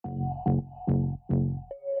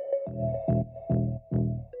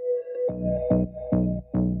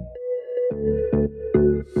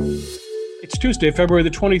It's Tuesday, February the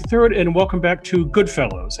 23rd, and welcome back to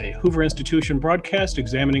Goodfellows, a Hoover Institution broadcast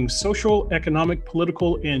examining social, economic,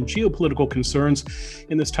 political, and geopolitical concerns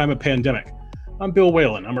in this time of pandemic. I'm Bill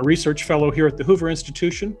Whalen. I'm a research fellow here at the Hoover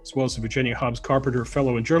Institution, as well as the Virginia Hobbs Carpenter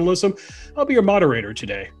Fellow in Journalism. I'll be your moderator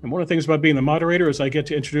today. And one of the things about being the moderator is I get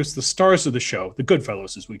to introduce the stars of the show, the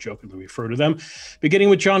Goodfellows, as we jokingly refer to them, beginning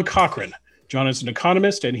with John Cochrane. John is an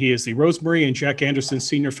economist, and he is the Rosemary and Jack Anderson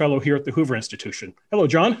Senior Fellow here at the Hoover Institution. Hello,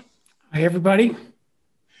 John. Hi, everybody.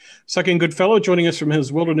 Second good fellow joining us from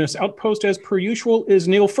his wilderness outpost, as per usual, is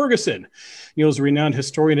Neil Ferguson. Neil is a renowned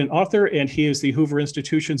historian and author, and he is the Hoover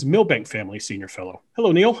Institution's Milbank Family Senior Fellow.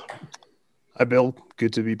 Hello, Neil. Hi, Bill.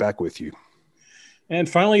 Good to be back with you. And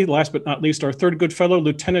finally, last but not least, our third good fellow,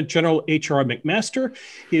 Lieutenant General H.R. McMaster.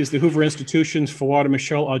 He is the Hoover Institution's Fouad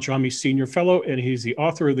Michel Ajami Senior Fellow, and he's the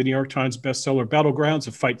author of the New York Times bestseller Battlegrounds,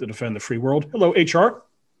 A Fight to Defend the Free World. Hello, H.R.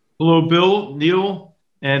 Hello, Bill, Neil,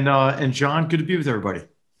 and John. Good to be with everybody.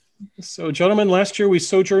 So, gentlemen, last year we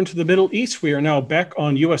sojourned to the Middle East. We are now back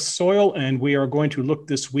on U.S. soil, and we are going to look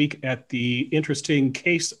this week at the interesting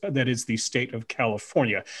case that is the state of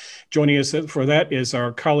California. Joining us for that is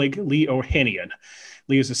our colleague, Lee Ohanian.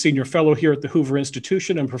 Lee is a senior fellow here at the Hoover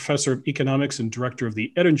Institution and professor of economics and director of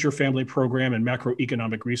the Ettinger Family Program and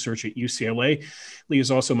macroeconomic research at UCLA. Lee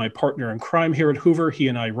is also my partner in crime here at Hoover. He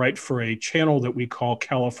and I write for a channel that we call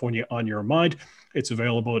California on Your Mind. It's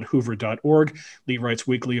available at hoover.org. Lee writes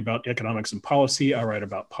weekly about economics and policy. I write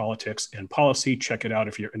about politics and policy. Check it out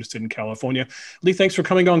if you're interested in California. Lee, thanks for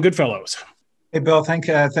coming on Goodfellows. Hey, Bill.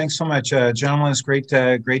 Thanks so much. Gentlemen, it's great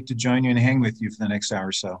to join you and hang with you for the next hour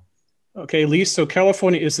or so. Okay, Lee, so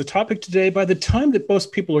California is the topic today. By the time that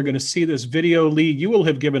most people are going to see this video, Lee, you will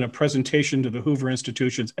have given a presentation to the Hoover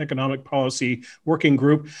Institution's Economic Policy Working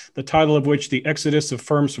Group, the title of which, The Exodus of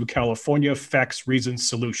Firms from California, Facts, Reasons,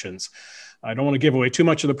 Solutions. I don't want to give away too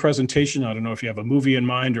much of the presentation. I don't know if you have a movie in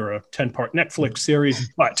mind or a 10-part Netflix series,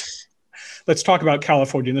 but let's talk about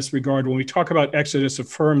California in this regard. When we talk about exodus of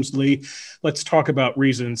firms, Lee, let's talk about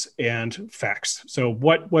reasons and facts. So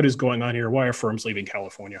what is going on here? Why are firms leaving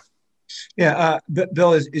California? Yeah,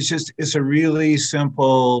 Bill, it's a really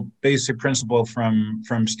simple, basic principle from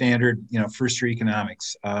standard, first year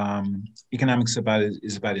economics. Economics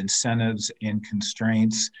is about incentives and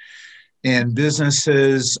constraints. And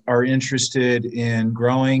businesses are interested in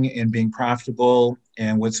growing and being profitable.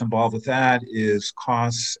 And what's involved with that is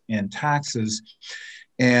costs and taxes.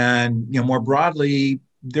 And, more broadly,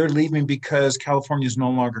 they're leaving because California is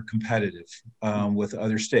no longer competitive with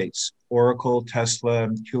other states. Oracle, Tesla,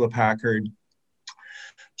 Hewlett-Packard,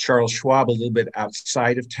 Charles Schwab, a little bit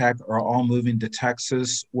outside of tech, are all moving to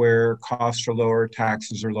Texas, where costs are lower,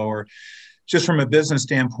 taxes are lower. Just from a business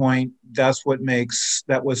standpoint, that's what makes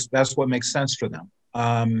sense for them.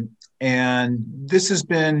 And this has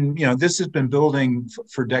been building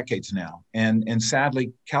for decades now. And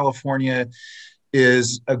sadly, California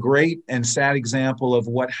is a great and sad example of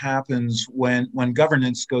what happens when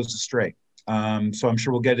governance goes astray. So I'm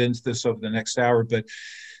sure we'll get into this over the next hour, but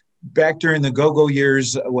back during the go-go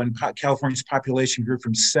years, when California's population grew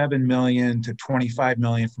from 7 million to 25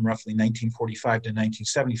 million from roughly 1945 to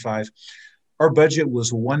 1975, our budget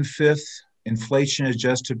was 1/5 inflation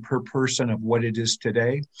adjusted per person of what it is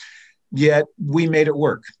today. Yet we made it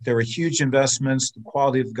work. There were huge investments. The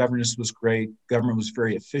quality of governance was great. Government was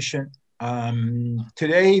very efficient.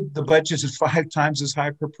 Today, the budget is 5 times as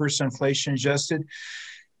high per person inflation adjusted.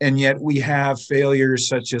 And yet we have failures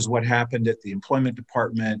such as what happened at the employment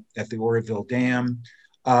department, at the Oroville Dam.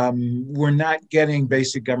 We're not getting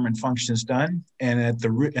basic government functions done, and the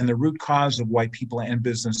root cause of why people and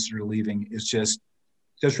businesses are leaving is just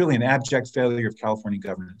really an abject failure of California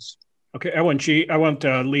governance. Okay, I want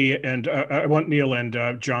Lee, and I want Neil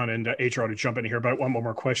and John and HR to jump in here, but one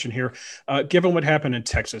more question here. Given what happened in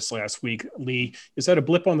Texas last week, Lee, is that a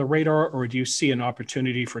blip on the radar, or do you see an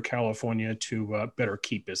opportunity for California to better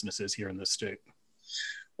keep businesses here in this state?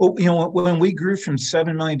 Well, when we grew from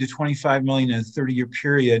 7 million to 25 million in a 30-year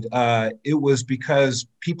period, it was because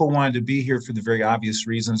people wanted to be here for the very obvious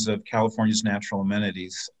reasons of California's natural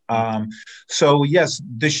amenities. So yes,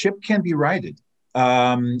 the ship can be righted,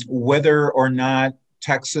 whether or not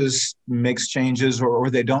Texas makes changes or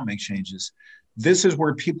they don't make changes. This is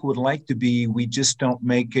where people would like to be. We just don't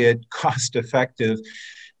make it cost effective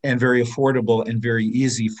and very affordable and very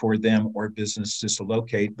easy for them or businesses to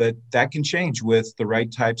locate. But that can change with the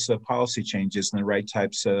right types of policy changes and the right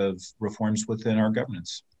types of reforms within our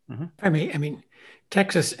governance. I mean,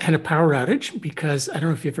 Texas had a power outage because I don't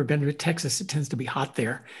know if you've ever been to Texas, it tends to be hot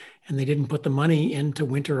there. And they didn't put the money into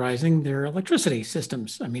winterizing their electricity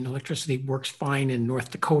systems. I mean, electricity works fine in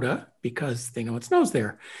North Dakota because they know it snows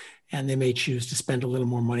there. And they may choose to spend a little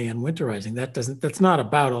more money on winterizing. That's not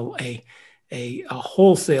about a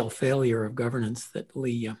wholesale failure of governance that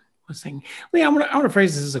Lee was saying. Lee, I want to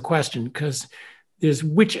phrase this as a question because there's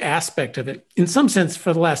which aspect of it. In some sense,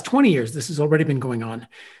 for the last 20 years, this has already been going on.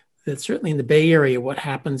 That certainly in the Bay Area, what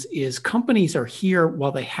happens is companies are here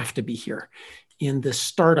while they have to be here. In the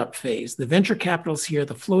startup phase, the venture capital is here,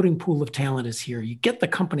 the floating pool of talent is here. You get the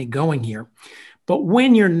company going here. But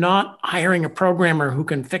when you're not hiring a programmer who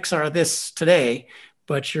can fix our this today,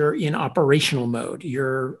 but you're in operational mode,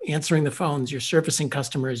 you're answering the phones, you're servicing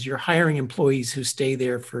customers, you're hiring employees who stay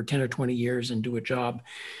there for 10 or 20 years and do a job.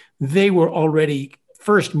 They were already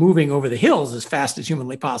first moving over the hills as fast as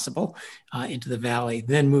humanly possible into the valley,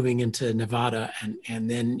 then moving into Nevada and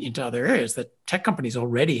then into other areas. The tech companies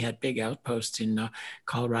already had big outposts in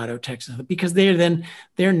Colorado, Texas, because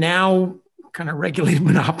they're now kind of regulated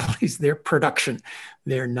monopolies. They're production.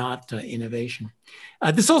 They're not innovation.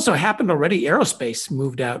 This also happened already. Aerospace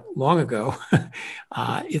moved out long ago.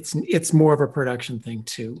 It's more of a production thing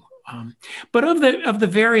too. But of the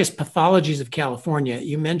various pathologies of California,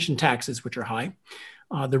 you mentioned taxes, which are high.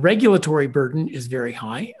 The regulatory burden is very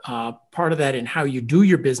high. Part of that in how you do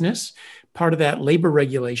your business. Part of that labor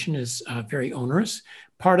regulation is very onerous.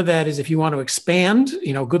 Part of that is if you want to expand,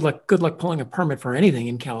 good luck pulling a permit for anything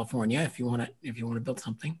in California if you want to build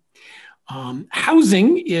something.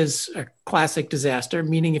 Housing is a classic disaster,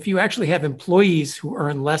 meaning if you actually have employees who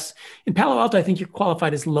earn less, in Palo Alto, I think you're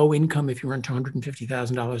qualified as low income if you earn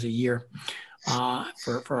 $250,000 a year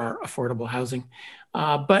for our affordable housing.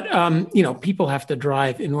 But people have to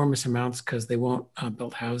drive enormous amounts because they won't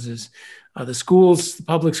build houses. The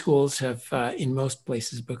public schools have in most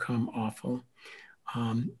places become awful.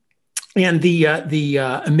 And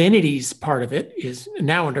the amenities part of it is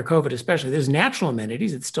now under COVID, especially. There's natural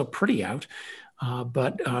amenities; it's still pretty out,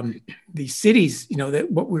 but the cities,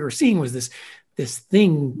 what we were seeing was this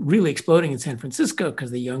thing really exploding in San Francisco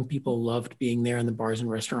because the young people loved being there, and the bars and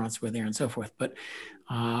restaurants were there, and so forth. But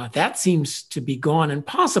that seems to be gone, and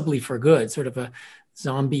possibly for good. Sort of a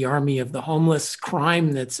zombie army of the homeless,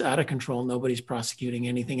 crime that's out of control. Nobody's prosecuting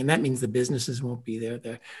anything, and that means the businesses won't be there.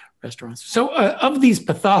 The restaurants. So of these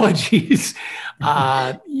pathologies,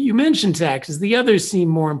 you mentioned taxes. The others seem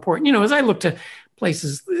more important. As I look to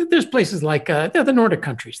places, there's places like the Nordic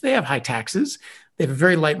countries. They have high taxes. They have a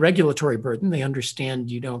very light regulatory burden. They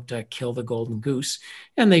understand you don't kill the golden goose,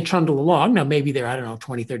 and they trundle along. Now, maybe they're,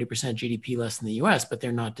 20, 30% GDP less than the US, but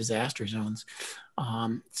they're not disaster zones.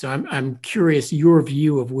 So I'm curious your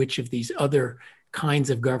view of which of these other kinds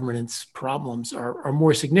of governance problems are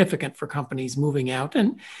more significant for companies moving out,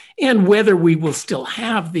 and whether we will still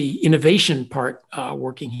have the innovation part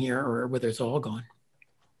working here or whether it's all gone.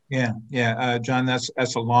 Yeah, John, that's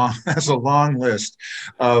a long list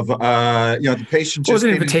of the patient just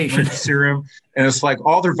came into the emergency room, and it's like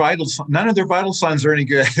none of their vital signs are any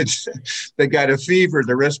good. They got a fever,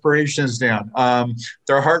 their respiration is down,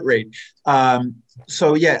 their heart rate.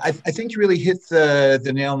 So yeah, I think you really hit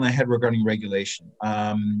the nail on the head regarding regulation,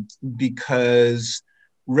 because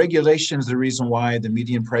regulation is the reason why the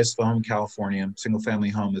median price of a home in California, single-family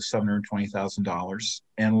home, is $720,000,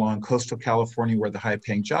 and along coastal California, where the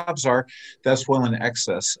high-paying jobs are, that's well in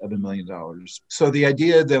excess of $1 million. So the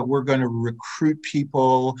idea that we're going to recruit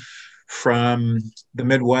people from the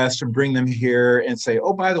Midwest and bring them here and say,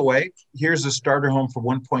 oh, by the way, here's a starter home for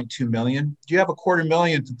 $1.2 million. Do you have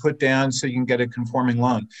 $250,000 to put down so you can get a conforming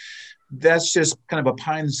loan? That's just kind of a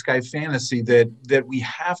pie in the sky fantasy that we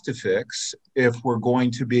have to fix if we're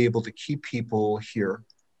going to be able to keep people here.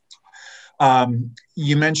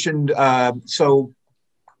 You mentioned,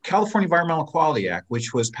 California Environmental Quality Act,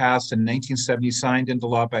 which was passed in 1970, signed into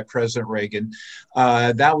law by President Reagan.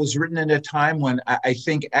 That was written at a time when I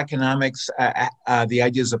think economics, the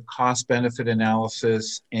ideas of cost-benefit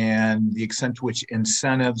analysis and the extent to which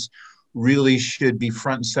incentives really should be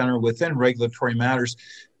front and center within regulatory matters.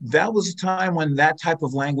 That was a time when that type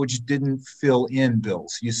of language didn't fill in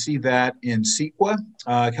bills. You see that in CEQA,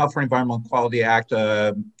 California Environmental Quality Act,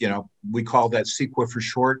 we call that CEQA for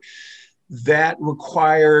short. That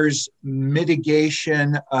requires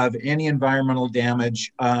mitigation of any environmental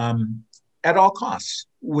damage at all costs,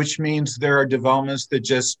 which means there are developments that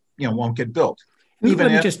just won't get built.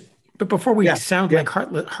 But before we sound like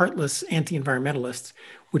heartless anti-environmentalists,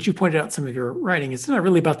 which you pointed out in some of your writing, it's not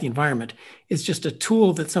really about the environment. It's just a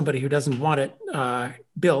tool that somebody who doesn't want it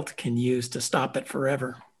built can use to stop it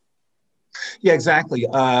forever. Yeah, exactly.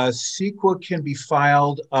 CEQA can be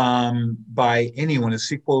filed by anyone. A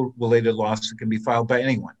CEQA-related lawsuit can be filed by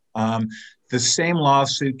anyone. The same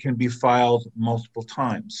lawsuit can be filed multiple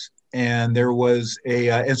times. And there was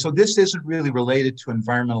and so this isn't really related to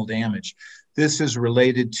environmental damage. This is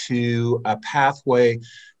related to a pathway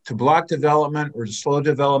to block development or to slow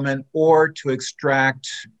development or to extract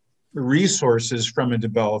resources from a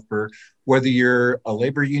developer, whether you're a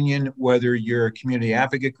labor union, whether you're a community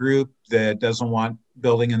advocate group that doesn't want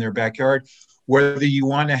building in their backyard, whether you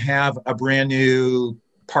want to have a brand new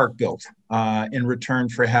park built in return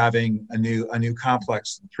for having a new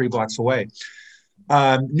complex 3 blocks away.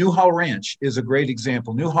 Newhall Ranch is a great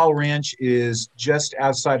example. Newhall Ranch is just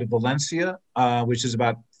outside of Valencia, which is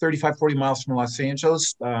about 35, 40 miles from Los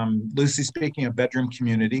Angeles, loosely speaking, a bedroom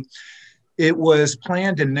community. It was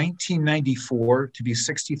planned in 1994 to be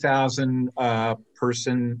 60,000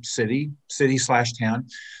 person city/town.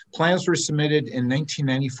 Plans were submitted in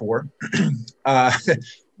 1994.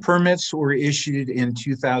 Permits were issued in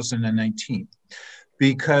 2019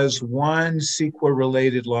 because one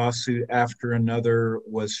CEQA-related lawsuit after another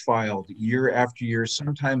was filed year after year,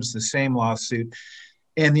 sometimes the same lawsuit.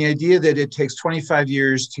 And the idea that it takes 25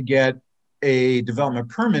 years to get a development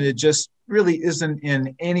permit, it just really isn't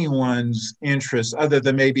in anyone's interest other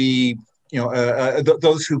than maybe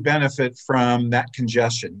those who benefit from that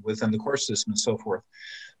congestion within the court system and so forth.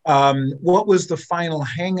 What was the final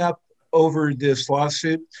hang-up over this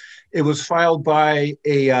lawsuit? It was filed by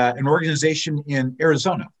an organization in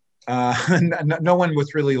Arizona, no one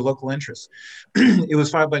with really a local interest. It was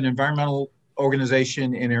filed by an environmental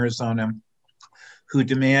organization in Arizona who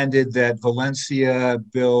demanded that Valencia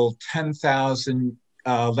build 10,000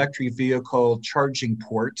 electric vehicle charging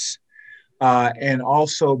ports and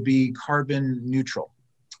also be carbon neutral.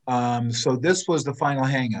 So this was the final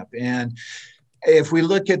hangup. And if we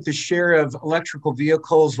look at the share of electrical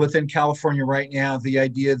vehicles within California right now, the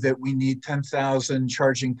idea that we need 10,000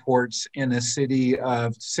 charging ports in a city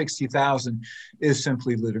of 60,000 is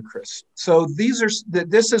simply ludicrous. So this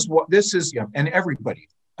is, and everybody,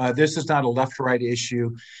 this is not a left-right issue.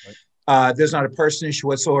 Right. There's not a partisan issue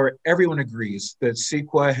whatsoever. Everyone agrees that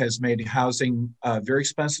CEQA has made housing very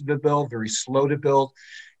expensive to build, very slow to build,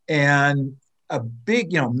 and a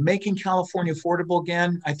big, making California affordable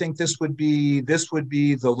again. I think this would be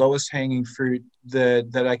the lowest hanging fruit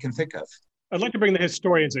that I can think of. I'd like to bring the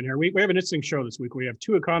historians in here. We have an interesting show this week. We have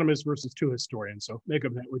 2 economists versus 2 historians, so make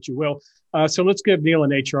of that what you will. So let's give Neil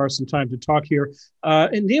and HR some time to talk here.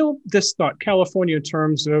 And Neil, this thought, California in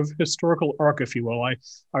terms of historical arc, if you will. I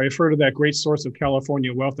refer to that great source of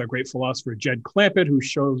California wealth, that great philosopher Jed Clampett, whose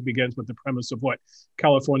show begins with the premise of what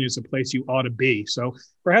California is a place you ought to be. So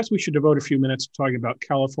perhaps we should devote a few minutes to talking about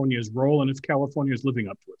California's role and if California is living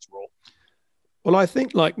up to its role. Well, I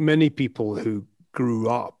think like many people who grew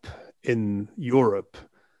up in Europe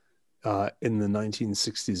in the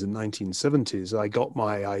 1960s and 1970s, I got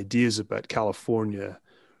my ideas about California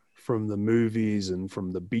from the movies and from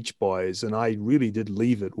the Beach Boys, and I really did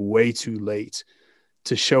leave it way too late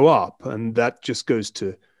to show up. And that just goes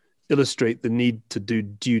to illustrate the need to do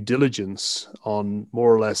due diligence on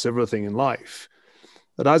more or less everything in life.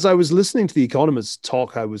 But as I was listening to the economists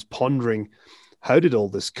talk, I was pondering, how did all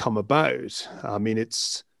this come about? I mean,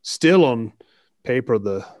 it's still on paper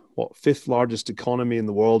the 5th largest economy in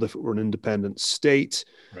the world if it were an independent state.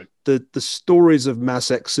 Right. The stories of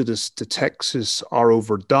mass exodus to Texas are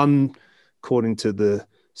overdone. According to the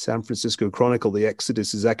San Francisco Chronicle, the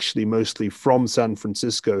exodus is actually mostly from San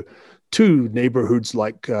Francisco to neighborhoods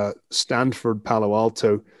like Stanford, Palo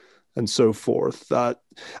Alto, and so forth. And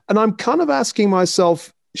I'm kind of asking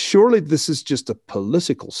myself, surely this is just a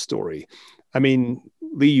political story. I mean,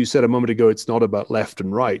 Lee, you said a moment ago, it's not about left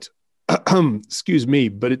and right. Excuse me,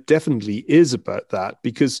 but it definitely is about that,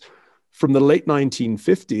 because from the late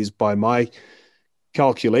 1950s, by my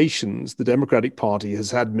calculations, the Democratic Party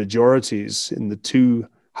has had majorities in the 2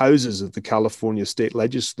 houses of the California state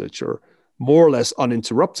legislature more or less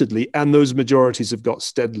uninterruptedly, and those majorities have got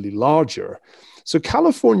steadily larger. So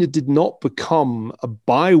California did not become a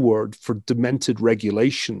byword for demented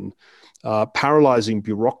regulation, paralyzing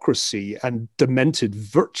bureaucracy, and demented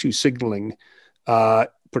virtue signaling,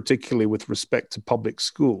 particularly with respect to public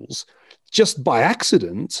schools, just by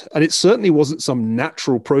accident. And it certainly wasn't some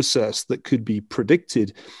natural process that could be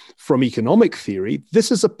predicted from economic theory. This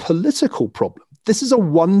is a political problem. This is a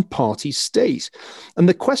one-party state. And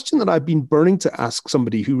the question that I've been burning to ask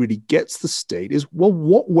somebody who really gets the state is, well,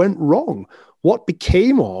 what went wrong? What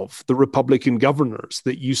became of the Republican governors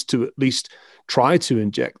that used to at least try to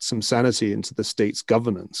inject some sanity into the state's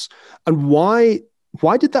governance? And why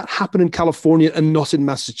Why did that happen in California and not in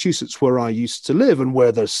Massachusetts, where I used to live and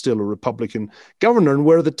where there's still a Republican governor and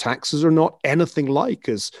where the taxes are not anything like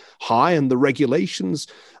as high and the regulations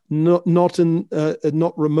not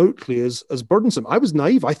remotely as burdensome? I was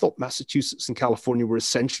naive. I thought Massachusetts and California were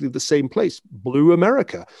essentially the same place. Blue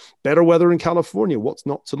America, better weather in California. What's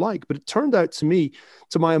not to like? But it turned out to me,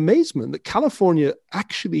 to my amazement, that California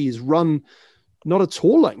actually is run not at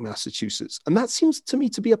all like Massachusetts. And that seems to me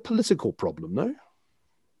to be a political problem, no?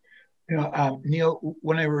 Neil,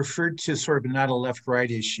 when I referred to sort of not a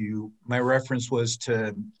left-right issue, my reference was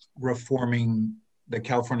to reforming the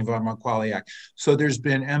California Environmental Quality Act. So there's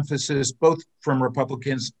been emphasis both from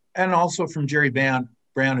Republicans and also from Jerry Brown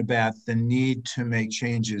about the need to make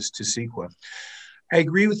changes to CEQA. I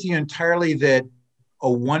agree with you entirely that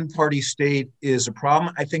a one-party state is a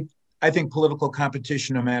problem. I think political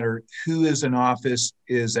competition, no matter who is in office,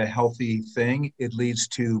 is a healthy thing. It leads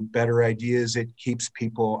to better ideas. It keeps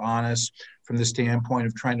people honest from the standpoint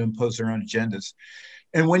of trying to impose their own agendas.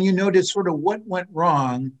 And when you noted sort of what went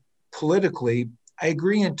wrong politically, I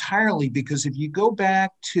agree entirely, because if you go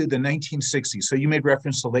back to the 1960s, so you made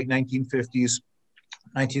reference to late 1950s,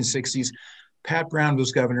 1960s, Pat Brown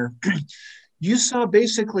was governor. You saw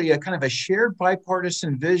basically a kind of a shared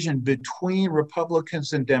bipartisan vision between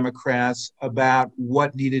Republicans and Democrats about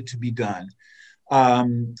what needed to be done.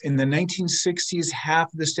 In the 1960s,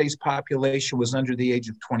 half of the state's population was under the age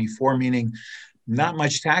of 24, meaning not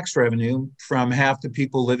much tax revenue from half the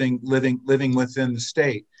people living within the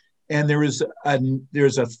state. And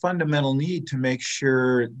there's a fundamental need to make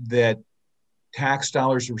sure that tax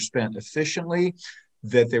dollars were spent efficiently,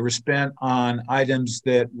 that they were spent on items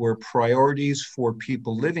that were priorities for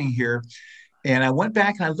people living here. And I went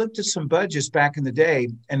back and I looked at some budgets back in the day,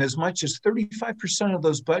 and as much as 35% of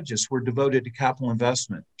those budgets were devoted to capital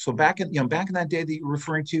investment. So back in that day that you're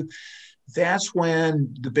referring to, that's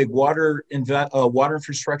when the big water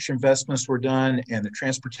infrastructure investments were done, and the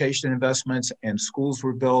transportation investments, and schools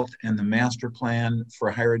were built, and the master plan for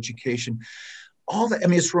higher education. All that, I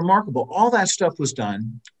mean, it's remarkable. All that stuff was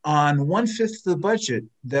done on 1/5 of the budget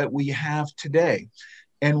that we have today.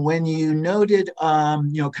 And when you noted,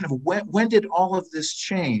 kind of when did all of this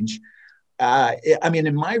change? I mean,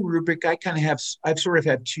 in my rubric, I've sort of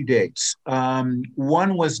had two dates.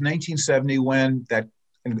 One was 1970 when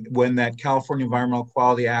that California Environmental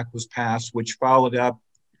Quality Act was passed, which followed up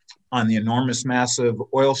on the enormous, massive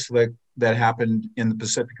oil slick that happened in the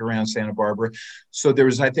Pacific around Santa Barbara. So there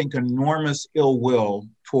was, I think, enormous ill will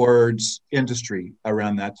towards industry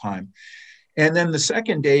around that time. And then the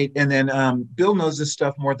second date, and then Bill knows this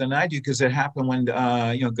stuff more than I do because it happened when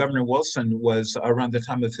Governor Wilson was around the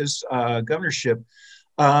time of his governorship.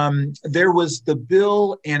 There was the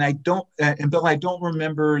bill, and Bill, I don't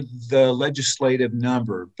remember the legislative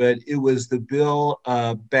number, but it was the bill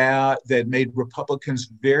that made Republicans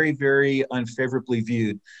very, very unfavorably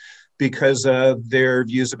viewed because of their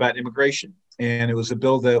views about immigration. And it was a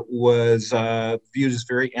bill that was viewed as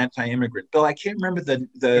very anti-immigrant. Bill, I can't remember the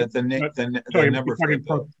number.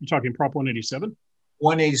 You're talking Prop 187?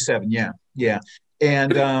 187, yeah.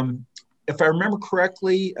 And if I remember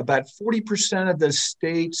correctly, about 40% of the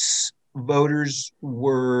state's voters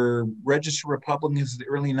were registered Republicans in the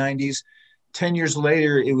early 90s. 10 years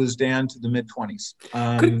later, it was down to the mid-20s.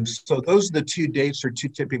 So those are the two dates or two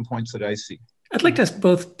tipping points that I see. I'd like to ask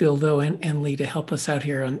both Bill, though, and Lee to help us out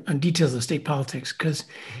here on details of state politics, because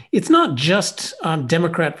it's not just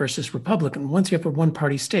Democrat versus Republican. Once you have a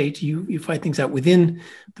one-party state, you fight things out within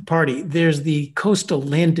the party. There's the coastal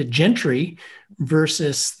landed gentry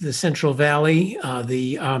versus the Central Valley,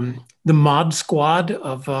 the mod squad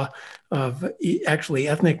of actually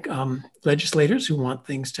ethnic legislators who want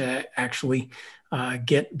things to actually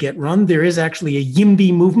get run. There is actually a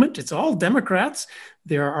YIMBY movement. It's all Democrats.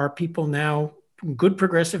 There are people now, good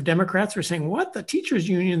progressive Democrats, are saying, what? The teachers'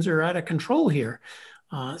 unions are out of control here.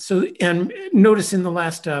 And notice in the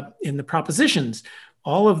last, in the propositions,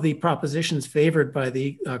 all of the propositions favored by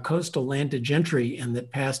the coastal landed gentry and that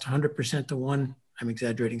passed 100% to 1, I'm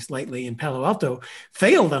exaggerating slightly, in Palo Alto,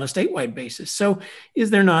 failed on a statewide basis. So is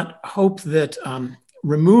there not hope that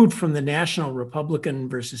removed from the national Republican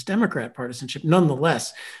versus Democrat partisanship,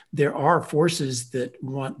 nonetheless, there are forces that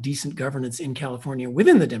want decent governance in California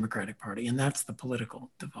within the Democratic Party, and that's the political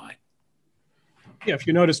divide? Yeah, if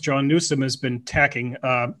you notice, John, Newsom has been tacking.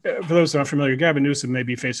 For those that aren't familiar, Gavin Newsom may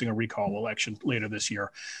be facing a recall election later this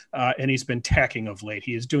year, and he's been tacking of late.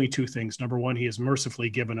 He is doing two things. Number one, he has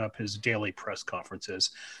mercifully given up his daily press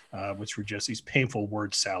conferences, which were just these painful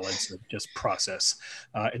word salads that just process.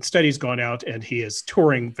 Instead, he's gone out and he is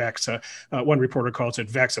touring Vaxa. One reporter calls it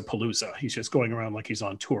Vaxapalooza. He's just going around like he's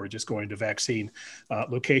on tour, just going to vaccine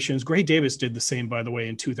locations. Gray Davis did the same, by the way,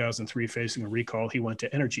 in 2003, facing a recall. He went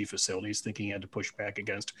to energy facilities thinking he had to push back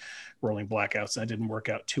against rolling blackouts. That didn't work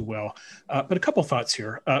out too well. But a couple thoughts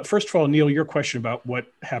here. First of all, Neil, your question about what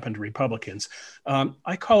happened to Republicans.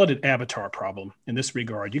 I call it an avatar problem in this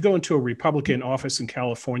regard. You go into a Republican office in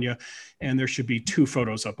California, and there should be two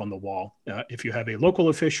photos up on the wall. If you have a local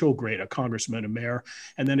official, great, a congressman, a mayor,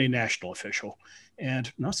 and then a national official.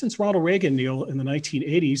 And not since Ronald Reagan, Neil, in the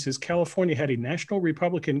 1980s, has California had a national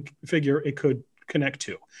Republican figure it could connect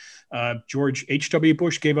to. George H.W.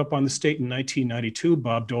 Bush gave up on the state in 1992.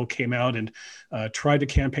 Bob Dole came out and tried to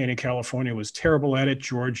campaign in California, was terrible at it.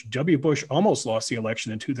 George W. Bush almost lost the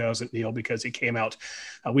election in 2000, Neil, because he came out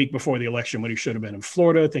a week before the election when he should have been in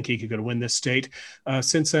Florida, thinking he could win this state.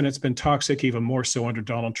 Since then, it's been toxic, even more so under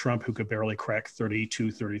Donald Trump, who could barely crack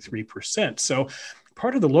 33%. So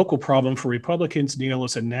part of the local problem for Republicans, Neil,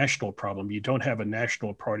 is a national problem. You don't have a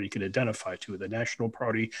national party you can identify to. The national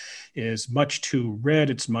party is much too red.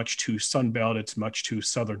 It's much too Sunbelt. It's much too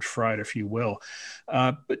Southern fried, if you will.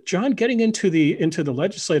 But John, getting into the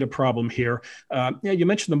legislative problem here, you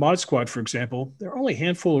mentioned the Mod Squad, for example. There are only a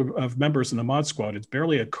handful of members in the Mod Squad. It's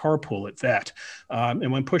barely a carpool at that.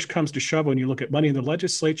 And when push comes to shove, when you look at money in the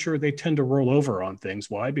legislature, they tend to roll over on things.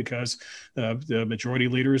 Why? Because the majority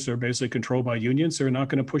leaders are basically controlled by unions. They're not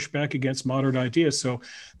going to push back against modern ideas. So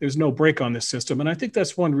there's no break on this system. And I think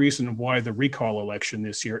that's one reason why the recall election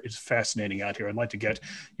this year is fascinating out here. I'd like to get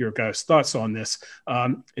your guys' thoughts on this.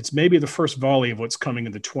 It's maybe the first volley of what's coming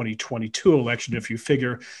in the 2022 election, if you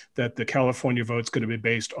figure that the California vote's going to be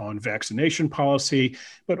based on vaccination policy,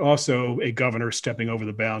 but also a governor stepping over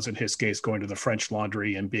the bounds, in his case, going to the French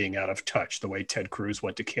Laundry and being out of touch, the way Ted Cruz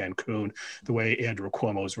went to Cancun, the way Andrew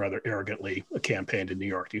Cuomo has rather arrogantly campaigned in New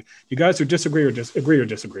York. Do you guys agree or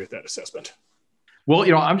disagree with that assessment? Well,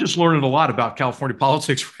 I'm just learning a lot about California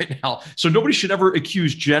politics right now. So nobody should ever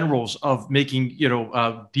accuse generals of making,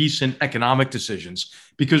 decent economic decisions,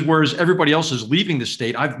 because whereas everybody else is leaving the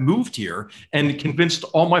state, I've moved here and convinced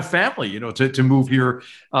all my family, to move here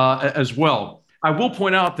as well. I will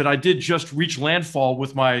point out that I did just reach landfall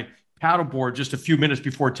with my paddleboard just a few minutes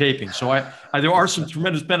before taping. So there are some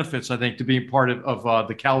tremendous benefits, I think, to being part of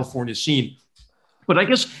the California scene. But I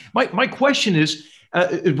guess my question is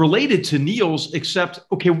related to Neil's, except,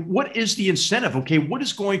 okay, what is the incentive? Okay, what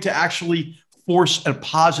is going to actually force a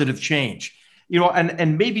positive change?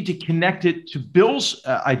 And maybe to connect it to Bill's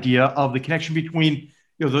idea of the connection between,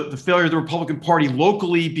 the failure of the Republican Party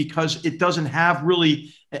locally, because it doesn't have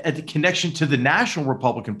really a connection to the national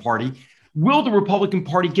Republican Party. Will the Republican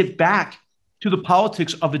Party get back to the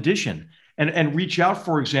politics of addition and reach out,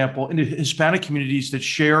 for example, into Hispanic communities that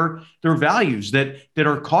share their values, that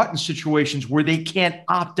are caught in situations where they can't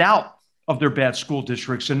opt out of their bad school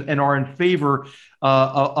districts and are in favor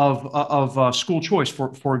of school choice,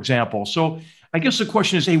 for example? So I guess the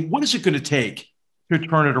question is, hey, what is it going to take to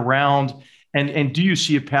turn it around? And do you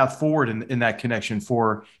see a path forward in that connection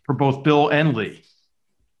for both Bill and Lee?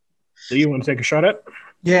 Lee, you want to take a shot at?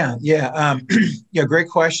 Yeah. Great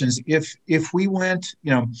questions. If we went,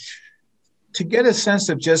 to get a sense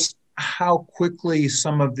of just how quickly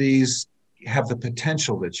some of these have the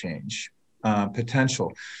potential to change,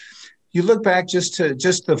 you look back just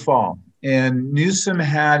the fall, and Newsom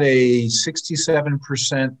had a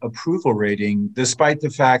 67% approval rating, despite the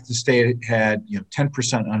fact the state had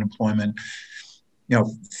 10% unemployment,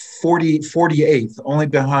 48th, only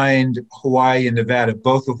behind Hawaii and Nevada,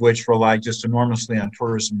 both of which rely just enormously on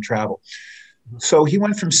tourism and travel. So he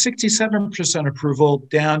went from 67% approval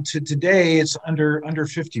down to today it's under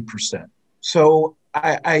 50%. So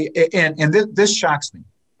this shocks me,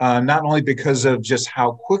 not only because of just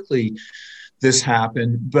how quickly this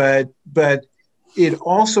happened, but it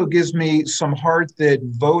also gives me some heart that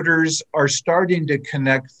voters are starting to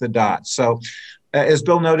connect the dots. So as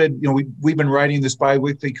Bill noted, we've been writing this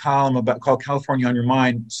biweekly column called California on Your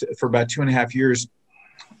Mind for about 2.5 years.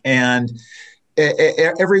 And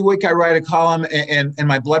every week I write a column and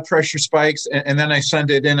my blood pressure spikes, and then I send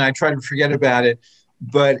it in. I try to forget about it.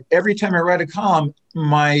 But every time I write a column,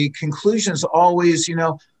 my conclusion is always,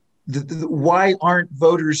 why aren't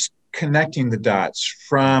voters connecting the dots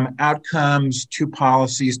from outcomes to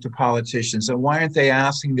policies to politicians? And why aren't they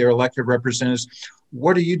asking their elected representatives,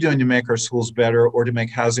 what are you doing to make our schools better or to make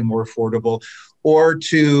housing more affordable? or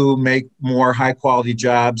to make more high quality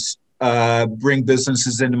jobs, bring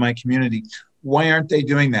businesses into my community. Why aren't they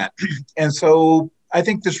doing that? And so I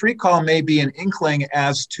think this recall may be an inkling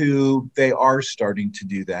as to they are starting to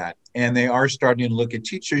do that. And they are starting to look at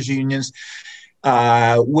teachers' unions,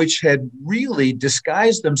 which had really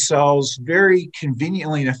disguised themselves very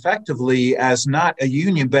conveniently and effectively as not a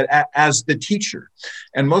union, but as the teacher.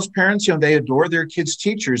 And most parents, they adore their kids'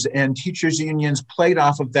 teachers, and teachers' unions played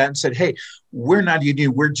off of that and said, hey, we're not a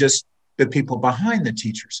union, we're just the people behind the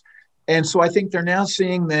teachers. And so I think they're now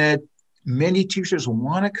seeing that many teachers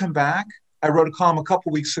want to come back. I wrote a column a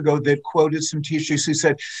couple weeks ago that quoted some teachers who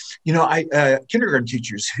said, kindergarten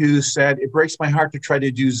teachers who said, it breaks my heart to try to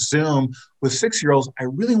do Zoom with 6-year-olds. I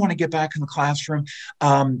really want to get back in the classroom.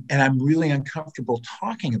 And I'm really uncomfortable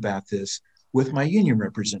talking about this with my union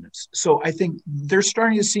representatives. So I think they're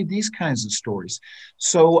starting to see these kinds of stories.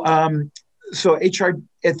 So HR,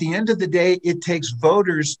 at the end of the day, it takes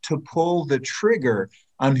voters to pull the trigger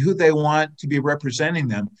on who they want to be representing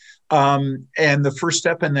them. And the first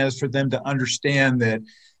step in that is for them to understand that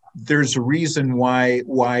there's a reason why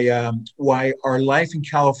our life in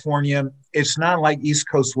California, it's not like East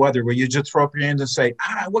Coast weather where you just throw up your hands and say,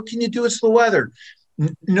 what can you do? It's the weather.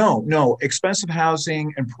 No, expensive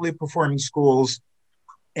housing and poorly performing schools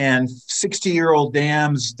and 60-year-old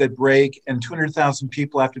dams that break and 200,000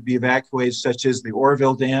 people have to be evacuated, such as the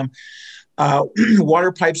Oroville Dam.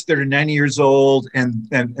 Water pipes that are 90 years old and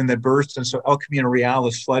that burst, and so El Camino Real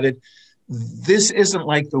is flooded. This isn't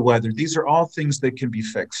like the weather. These are all things that can be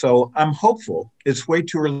fixed. So I'm hopeful. It's way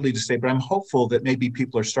too early to say, but I'm hopeful that maybe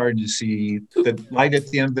people are starting to see the light at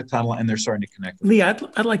the end of the tunnel and they're starting to connect. Lee,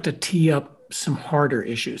 I'd like to tee up some harder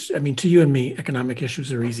issues. I mean, to you and me, economic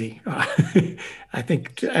issues are easy. I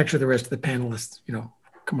think actually the rest of the panelists,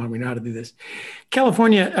 come on, we know how to do this.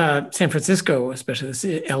 California, San Francisco,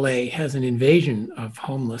 especially LA, has an invasion of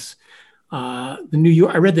homeless. I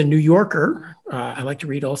read the New Yorker. I like to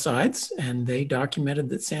read all sides, and they documented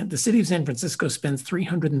that the city of San Francisco spends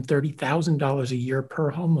 $330,000 a year per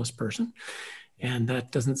homeless person, and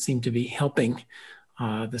that doesn't seem to be helping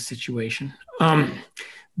the situation.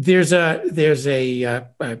 There's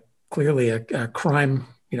clearly a crime,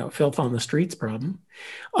 filth on the streets problem.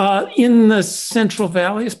 In the Central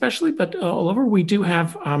Valley especially, but all over, we do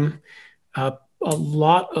have a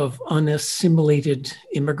lot of unassimilated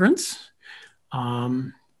immigrants,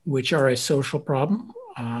 which are a social problem.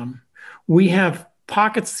 We have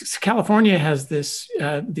pockets. California has this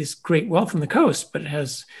great wealth on the coast, but it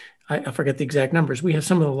has, I forget the exact numbers. We have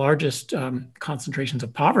some of the largest concentrations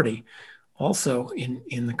of poverty also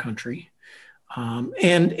in the country.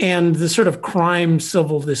 And the sort of crime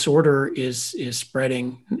civil disorder is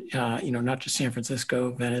spreading, not just San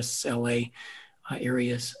Francisco, Venice, LA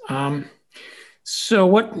areas.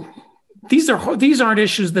 So these aren't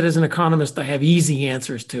issues that as an economist I have easy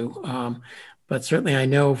answers to, but certainly I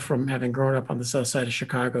know from having grown up on the south side of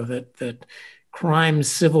Chicago that crime,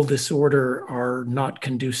 civil disorder are not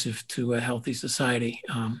conducive to a healthy society.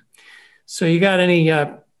 So you got any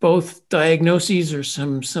both diagnoses or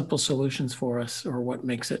some simple solutions for us, or what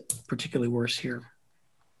makes it particularly worse here?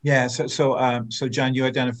 Yeah. So John, you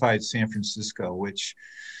identified San Francisco, which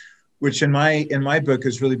in my book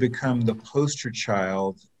has really become the poster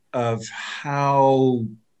child of how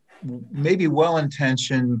maybe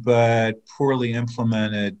well-intentioned but poorly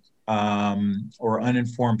implemented or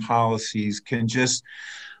uninformed policies can just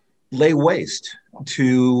lay waste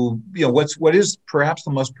to what is perhaps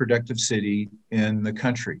the most productive city in the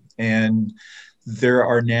country. And there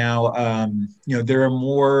are now there are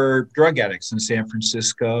more drug addicts in San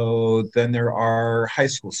Francisco than there are high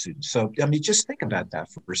school students. So I mean, just think about that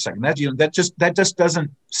for a second. That just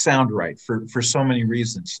doesn't sound right for so many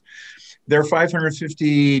reasons. There are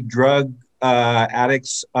 550 drug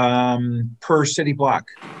addicts per city block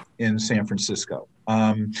in San Francisco.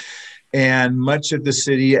 And much of the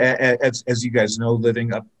city, as you guys know,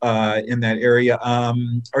 living up in that area,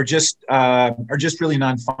 are just really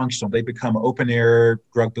non-functional. They become open air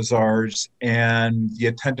drug bazaars, and the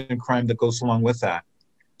attendant crime that goes along with that.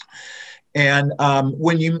 And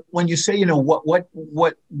when you say,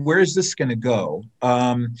 where is this going to go?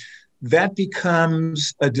 That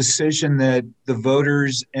becomes a decision that the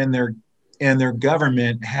voters and their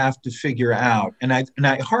government have to figure out. And I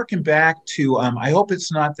hearken back to, I hope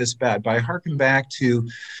it's not this bad, but I hearken back to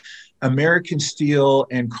American steel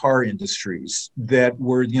and car industries that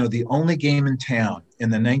were, the only game in town in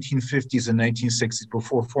the 1950s and 1960s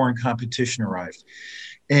before foreign competition arrived.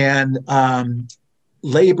 And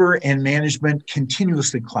labor and management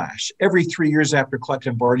continuously clash. Every 3 years after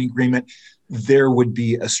collective bargaining agreement, there would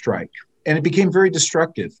be a strike. And it became very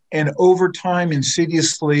destructive. And over time,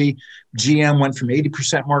 insidiously, GM went from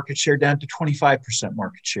 80% market share down to 25%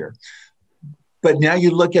 market share. But now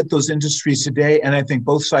you look at those industries today, and I think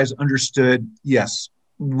both sides understood, yes,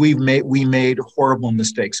 we made horrible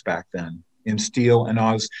mistakes back then in steel and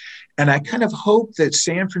autos. And I kind of hope that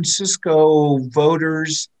San Francisco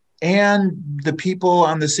voters and the people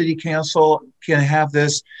on the city council can have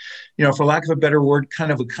this, for lack of a better word,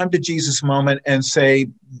 kind of a come to Jesus moment and say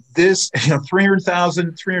this,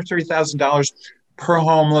 $300,000, $330,000 per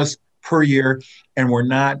homeless per year, and we're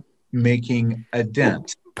not making a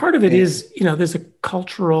dent. Part of it is, there's a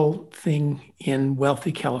cultural thing in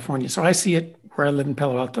wealthy California. So I see it where I live in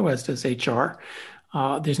Palo Alto, as does HR.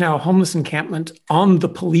 There's now a homeless encampment on the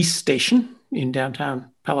police station in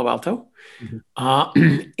downtown Palo Alto.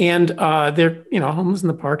 Mm-hmm. And they're, homeless in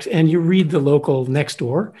the parks. And you read the local next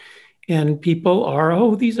door, and people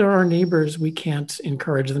are, these are our neighbors. We can't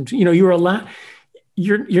encourage them to, you're not,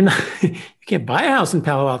 you can't buy a house in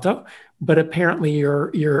Palo Alto, but apparently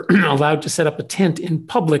you're allowed to set up a tent in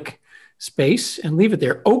public space and leave it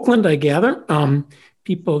there. Oakland, I gather,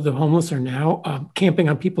 the homeless are now camping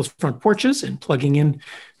on people's front porches and plugging in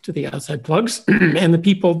to the outside plugs, and the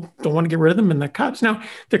people don't want to get rid of them, and the cops. Now,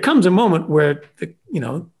 there comes a moment where the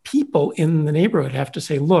people in the neighborhood have to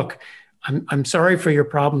say, look, I'm sorry for your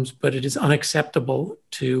problems, but it is unacceptable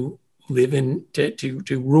to live in, to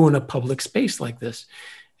ruin a public space like this.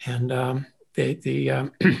 And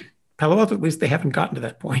Palo Alto, at least they haven't gotten to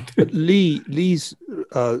that point. But Lee's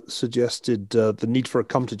suggested the need for a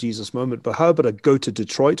come to Jesus moment, but how about a go to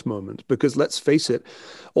Detroit moment? Because let's face it,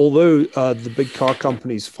 although the big car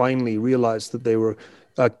companies finally realized that they were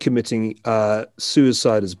committing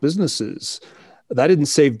suicide as businesses, that didn't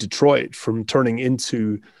save Detroit from turning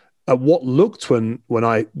into what looked, when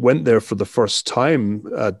I went there for the first time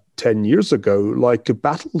 10 years ago, like a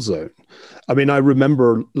battle zone. I mean, I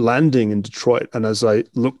remember landing in Detroit, and as I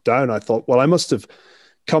looked down, I thought, well, I must have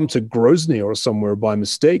come to Grozny or somewhere by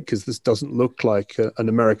mistake, because this doesn't look like an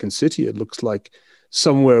American city. It looks like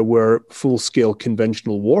somewhere where full-scale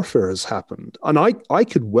conventional warfare has happened. And I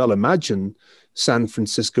could well imagine San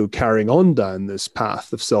Francisco carrying on down this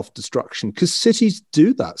path of self-destruction, because cities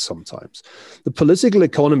do that sometimes. The political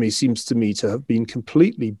economy seems to me to have been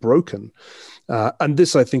completely broken. And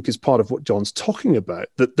this, I think, is part of what John's talking about,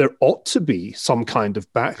 that there ought to be some kind of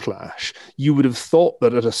backlash. You would have thought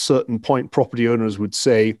that at a certain point, property owners would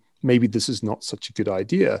say, maybe this is not such a good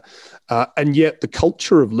idea. And yet the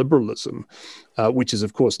culture of liberalism, which is,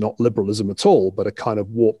 of course, not liberalism at all, but a kind of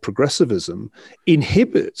warped progressivism,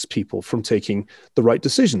 inhibits people from taking the right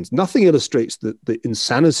decisions. Nothing illustrates the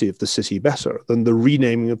insanity of the city better than the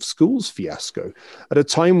renaming of schools fiasco at a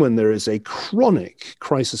time when there is a chronic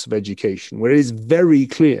crisis of education, where it is very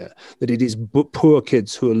clear that it is poor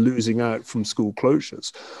kids who are losing out from school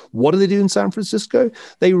closures. What do they do in San Francisco?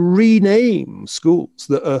 They rename schools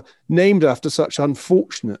that are named after such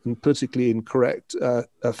unfortunate and politically incorrect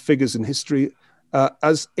figures in history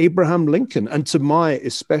as Abraham Lincoln, and to my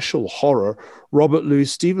especial horror, Robert Louis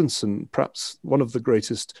Stevenson, perhaps one of the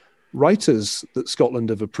greatest writers that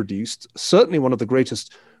Scotland ever produced, certainly one of the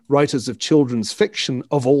greatest writers of children's fiction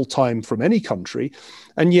of all time from any country,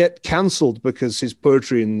 and yet cancelled because his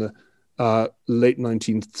poetry in the late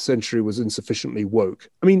 19th century was insufficiently woke.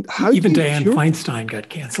 I mean, how even Dianne Feinstein got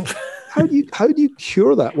cancelled. How do you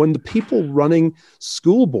cure that when the people running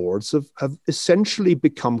school boards have essentially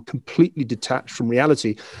become completely detached from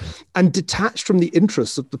reality and detached from the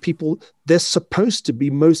interests of the people they're supposed to be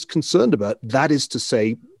most concerned about? That is to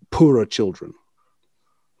say, poorer children.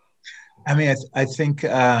 I mean, I think,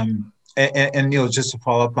 and Neil, just to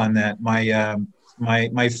follow up on that,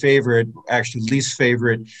 my favorite, actually least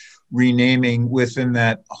favorite renaming within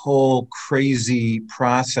that whole crazy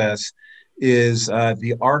process is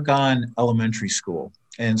the Argonne Elementary School.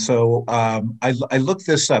 And so I looked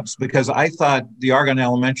this up because I thought the Argonne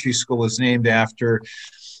Elementary School was named after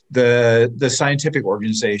the scientific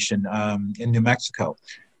organization in New Mexico.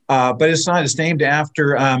 But it's not. It's named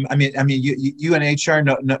after, you and HR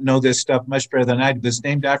know this stuff much better than I do, but it's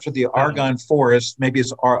named after the Argonne Forest. Maybe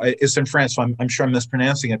it's in France, so I'm sure I'm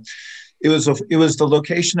mispronouncing it. It was the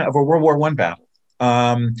location of a World War I battle.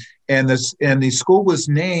 And the school was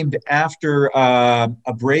named after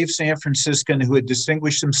a brave San Franciscan who had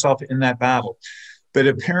distinguished himself in that battle. But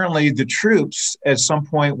apparently the troops at some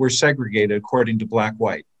point were segregated according to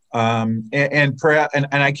black-white. And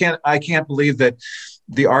I can't believe that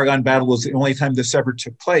the Argonne battle was the only time this ever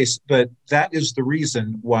took place, but that is the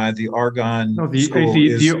reason why the Argonne school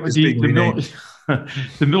is being renamed.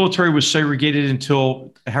 The military was segregated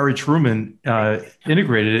until Harry Truman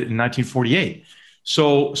integrated it in 1948.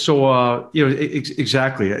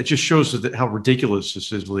 Exactly. It just shows how ridiculous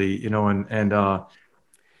this is, Lee.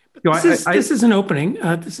 This is an opening.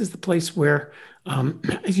 This is the place where,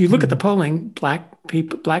 as you look at the polling,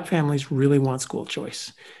 black families really want school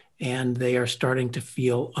choice, and they are starting to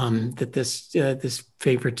feel that this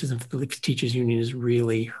favoritism for the teachers union is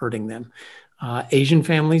really hurting them. Asian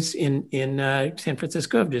families in San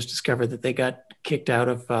Francisco have just discovered that they got kicked out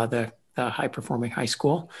of the high-performing high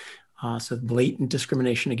school. So blatant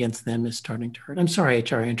discrimination against them is starting to hurt. I'm sorry,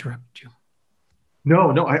 HR, I interrupted you.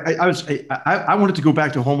 No. I wanted to go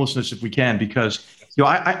back to homelessness if we can, because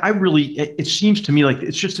I really, it seems to me like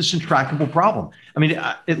it's just this intractable problem. I mean,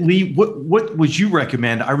 Lee, what would you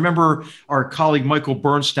recommend? I remember our colleague Michael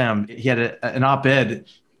Bernstein, he had an op-ed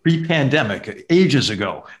pre-pandemic ages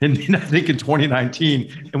ago, and I think in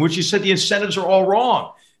 2019, in which he said the incentives are all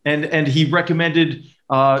wrong, and he recommended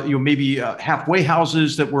maybe halfway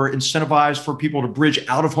houses that were incentivized for people to bridge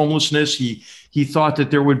out of homelessness. He thought that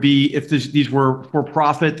there would be, if these were for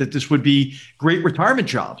profit, that this would be great retirement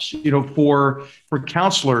jobs, for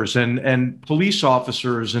counselors and police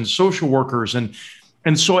officers and social workers. And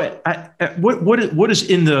so what is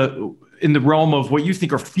in the realm of what you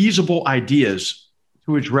think are feasible ideas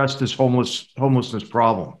to address this homelessness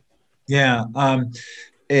problem? Yeah.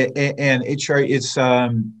 And HR, it's,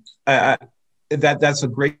 that's a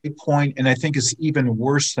great point. And I think it's even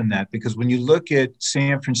worse than that, because when you look at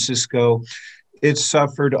San Francisco, it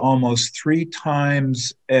suffered almost 3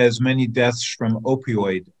 times as many deaths from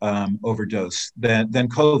opioid overdose than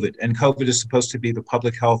COVID. And COVID is supposed to be the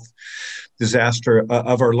public health disaster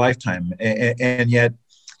of our lifetime. And yet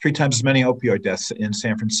 3 times as many opioid deaths in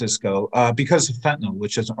San Francisco because of fentanyl,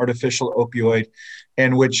 which is an artificial opioid,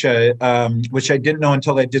 and which I didn't know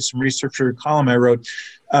until I did some research for a column I wrote.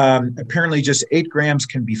 Apparently just 8 grams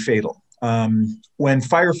can be fatal. When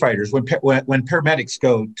firefighters, when paramedics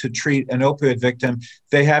go to treat an opioid victim,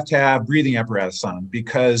 they have to have breathing apparatus on,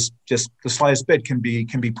 because just the slightest bit can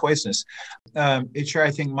be poisonous. HR,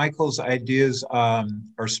 I think Michael's ideas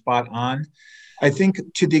are spot on. I think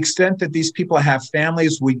to the extent that these people have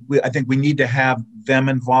families, I think we need to have them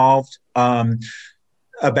involved.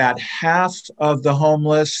 About half of the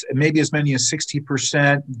homeless, maybe as many as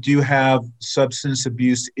 60%, do have substance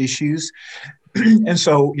abuse issues. And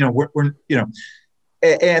so,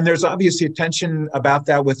 and there's obviously a tension about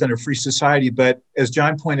that within a free society. But as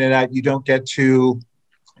John pointed out, you don't get to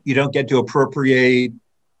appropriate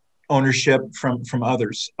ownership from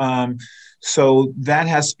others. So that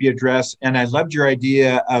has to be addressed. And I loved your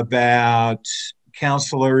idea about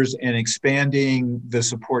counselors and expanding the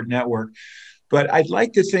support network. But I'd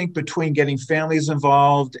like to think between getting families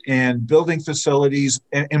involved and building facilities,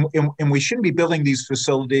 and we shouldn't be building these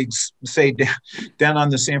facilities, say, down on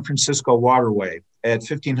the San Francisco waterway at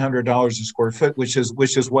 $1,500 a square foot, which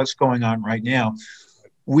is what's going on right now.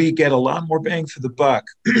 We get a lot more bang for the buck.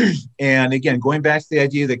 And again, going back to the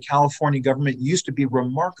idea that California government used to be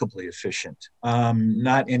remarkably efficient,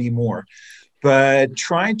 not anymore, but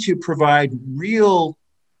trying to provide real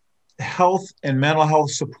health and mental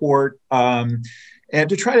health support, and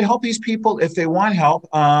to try to help these people if they want help.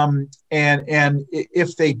 And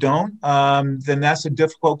if they don't, then that's a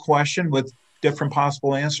difficult question with different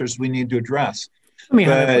possible answers we need to address.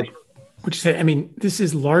 Which said, I mean, this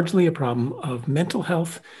is largely a problem of mental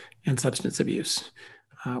health and substance abuse.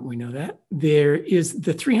 We know that. There is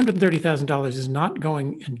the $330,000 is not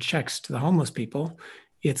going in checks to the homeless people.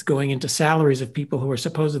 It's going into salaries of people who are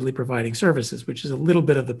supposedly providing services, which is a little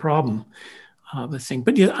bit of the problem.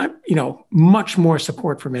 But much more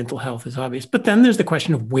support for mental health is obvious. But then there's the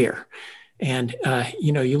question of where. And,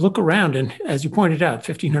 you look around and, as you pointed out,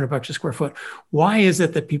 $1,500 a square foot. Why is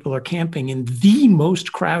it that people are camping in the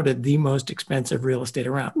most crowded, the most expensive real estate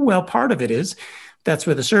around? Well, part of it is that's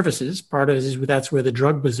where the service is. Part of it is that's where the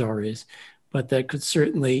drug bazaar is. But that could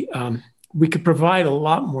certainly, we could provide a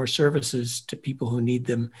lot more services to people who need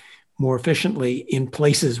them more efficiently in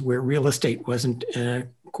places where real estate wasn't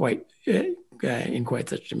quite in quite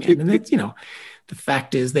such demand. And that's, the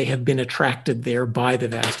fact is they have been attracted there by the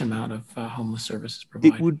vast amount of homeless services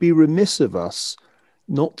provided. It would be remiss of us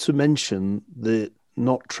not to mention the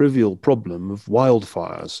not trivial problem of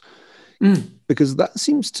wildfires, because that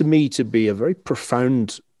seems to me to be a very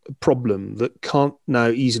profound problem that can't now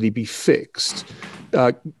easily be fixed,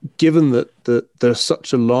 given that there's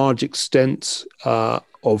such a large extent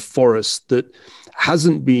of forest that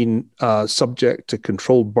hasn't been subject to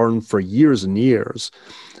controlled burn for years and years.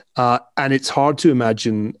 And it's hard to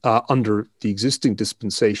imagine under the existing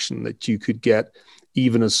dispensation that you could get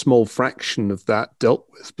even a small fraction of that dealt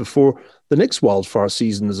with before the next wildfire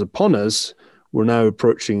season is upon us, we're now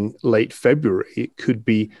approaching late February. It could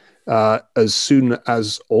be as soon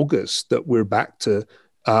as August that we're back to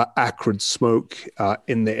acrid smoke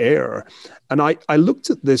in the air. And I looked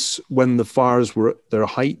at this when the fires were at their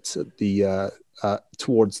height at the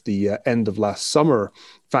towards the end of last summer.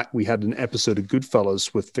 In fact, we had an episode of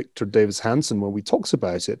Goodfellas with Victor Davis Hanson where we talks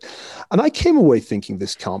about it. And I came away thinking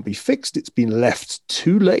this can't be fixed. It's been left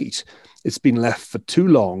too late. It's been left for too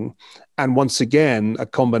long. And once again, a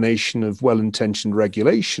combination of well-intentioned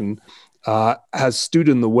regulation has stood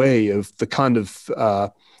in the way of the kind of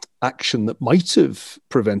action that might have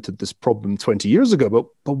prevented this problem 20 years ago.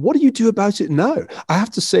 But what do you do about it now? I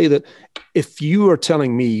have to say that if you are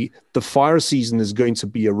telling me the fire season is going to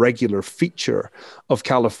be a regular feature of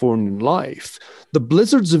Californian life, the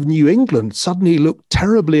blizzards of New England suddenly look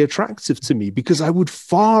terribly attractive to me, because I would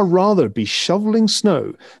far rather be shoveling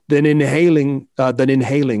snow than inhaling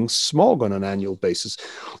smog on an annual basis.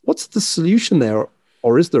 What's the solution there,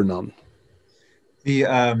 or is there none?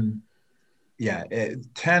 10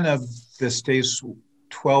 of the state's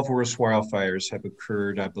 12 worst wildfires have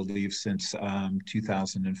occurred, I believe, since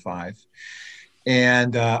 2005.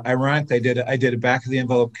 And ironically, I did a back of the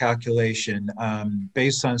envelope calculation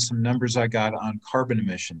based on some numbers I got on carbon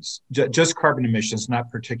emissions, just carbon emissions,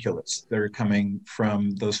 not particulates that are coming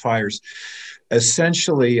from those fires.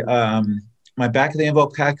 Essentially, my back of the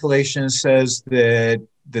envelope calculation says that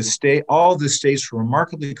all the state's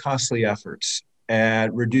remarkably costly efforts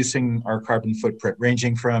at reducing our carbon footprint,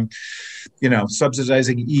 ranging from,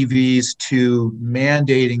 subsidizing EVs to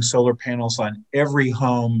mandating solar panels on every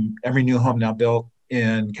new home now built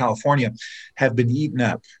in California, have been eaten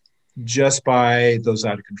up just by those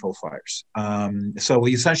out of control fires. So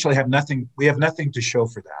we essentially have nothing. We have nothing to show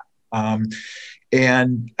for that.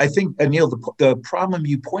 And I think, Anil, the problem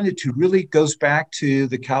you pointed to really goes back to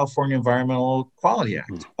the California Environmental Quality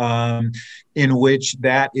Act, in which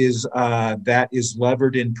that is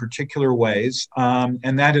levered in particular ways,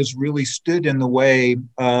 and that has really stood in the way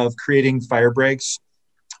of creating fire breaks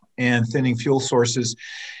and thinning fuel sources.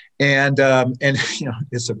 And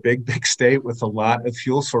it's a big state with a lot of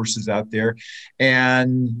fuel sources out there,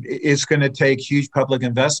 and it's going to take huge public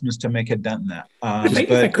investments to make a dent in that.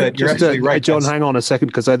 But you're absolutely right, John. Hang on a second,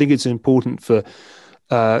 because I think it's important for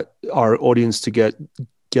our audience to get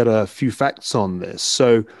a few facts on this.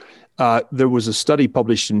 So there was a study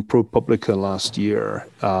published in ProPublica last year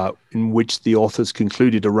in which the authors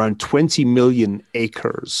concluded around 20 million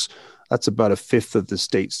acres, that's about a fifth of the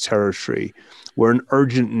state's territory, were in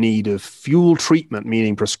urgent need of fuel treatment,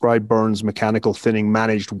 meaning prescribed burns, mechanical thinning,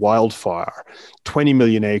 managed wildfire, 20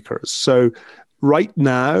 million acres. So right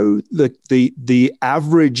now, the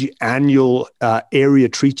average annual area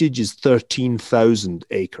treated is 13,000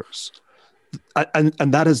 acres. And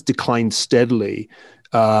that has declined steadily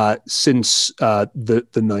since the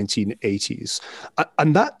 1980s.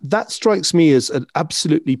 And that strikes me as an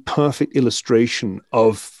absolutely perfect illustration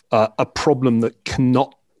of a problem that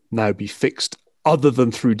cannot now be fixed other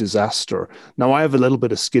than through disaster. Now, I have a little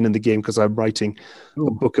bit of skin in the game because I'm writing a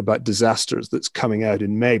book about disasters that's coming out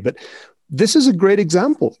in May, but this is a great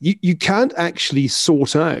example. You can't actually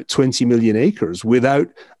sort out 20 million acres without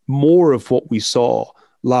more of what we saw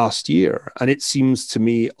last year. And it seems to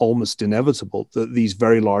me almost inevitable that these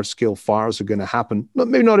very large-scale fires are going to happen,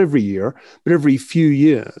 maybe not every year, but every few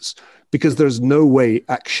years, because there's no way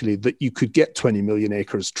actually that you could get 20 million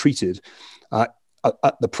acres treated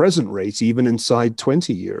at the present rate, even inside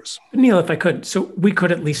 20 years. Neil, if I could, so we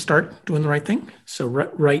could at least start doing the right thing. So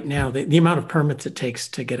right now, the amount of permits it takes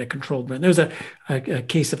to get a controlled burn. There was a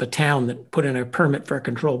case of a town that put in a permit for a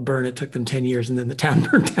controlled burn. It took them 10 years, and then the town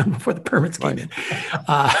burned down before the permits came in.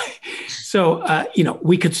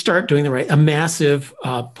 We could start doing a massive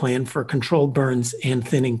plan for controlled burns and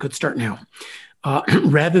thinning could start now.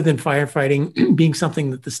 Rather than firefighting being something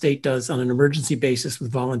that the state does on an emergency basis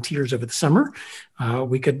with volunteers over the summer,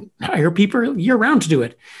 we could hire people year-round to do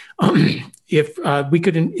it. If we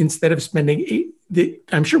could, instead of spending,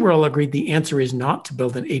 I'm sure we're all agreed the answer is not to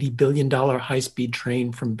build an $80 billion high-speed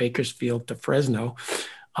train from Bakersfield to Fresno,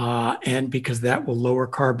 and because that will lower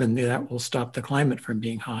carbon, that will stop the climate from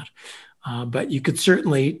being hot. But you could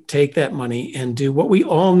certainly take that money and do what we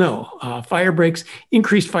all know: fire breaks,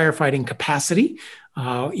 increased firefighting capacity.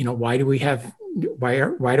 Why don't we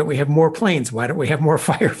have more planes? Why don't we have more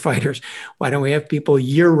firefighters? Why don't we have people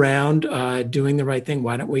year round doing the right thing?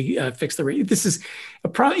 Why don't we fix the rate? This is a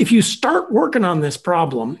problem. If you start working on this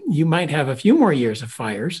problem, you might have a few more years of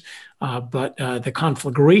fires. But the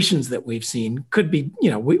conflagrations that we've seen could be,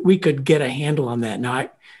 we could get a handle on that. Now,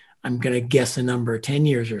 I'm going to guess a number, 10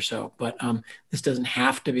 years or so. But this doesn't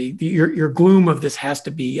have to be, your gloom of this has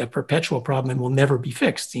to be a perpetual problem and will never be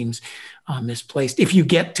fixed, seems misplaced. If you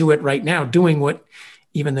get to it right now, doing what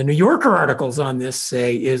even the New Yorker articles on this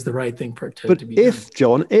say is the right thing to be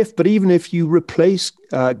done. But even if you replace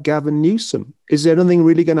Gavin Newsom, is there anything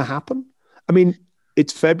really going to happen? I mean,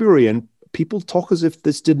 it's February and people talk as if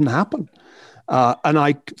this didn't happen. And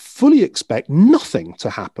I fully expect nothing to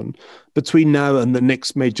happen between now and the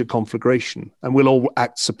next major conflagration, and we'll all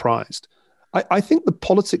act surprised. I think the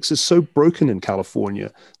politics is so broken in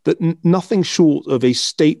California that nothing short of a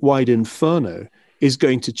statewide inferno is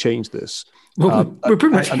going to change this. Well, we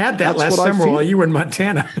pretty much had that last summer while you were in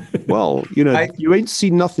Montana. Well, you ain't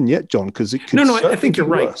seen nothing yet, John, because it could I think you're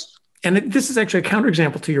right. Worse. And this is actually a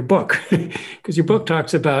counterexample to your book, because your book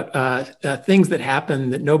talks about things that happen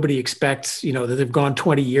that nobody expects, that have gone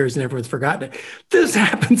 20 years and everyone's forgotten it. This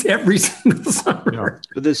happens every single summer. Yeah.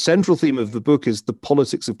 But the central theme of the book is the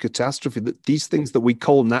politics of catastrophe, that these things that we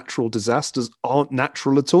call natural disasters aren't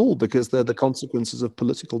natural at all because they're the consequences of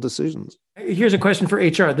political decisions. Here's a question for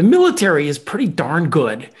HR. The military is pretty darn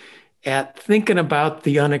good at thinking about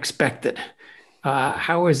the unexpected.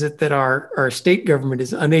 How is it that our state government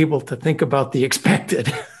is unable to think about the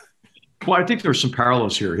expected? Well, I think there's some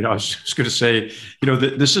parallels here. I was just going to say,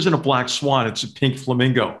 this isn't a black swan; it's a pink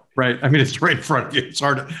flamingo, right? I mean, it's right in front of you. It's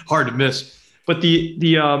hard to miss. But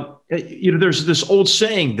there's this old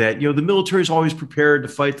saying that the military is always prepared to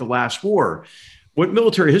fight the last war. What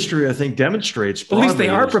military history, I think, demonstrates. At least they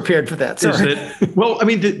are prepared for that. The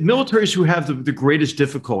militaries who have the greatest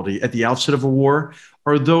difficulty at the outset of a war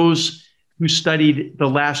are those who studied the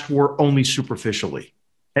last war only superficially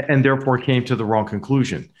and therefore came to the wrong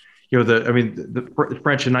conclusion. The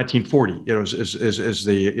French in 1940,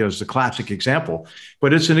 is the classic example,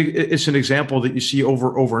 but it's an example that you see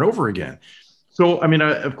over and over again. So,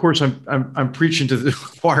 of course, I'm preaching to the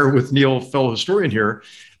choir with Neil, fellow historian here,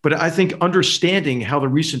 but I think understanding how the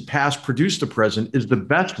recent past produced the present is the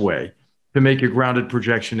best way to make a grounded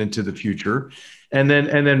projection into the future. And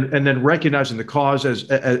then recognizing the cause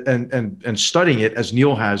and studying it, as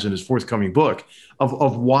Neil has in his forthcoming book,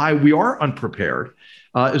 of why we are unprepared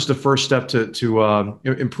is the first step to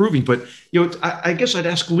improving. But I guess I'd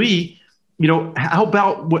ask Lee, how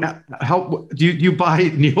do you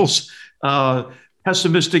buy Neil's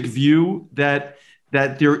pessimistic view that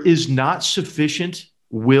there is not sufficient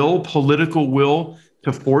political will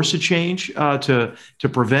to force a change to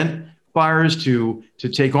prevent fires, to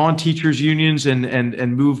take on teachers' unions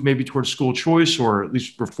and move maybe towards school choice, or at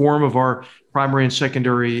least reform of our primary and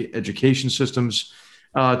secondary education systems,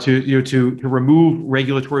 to remove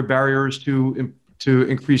regulatory barriers, to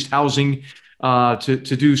increase housing, to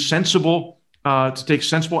do sensible, to take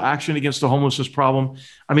sensible action against the homelessness problem.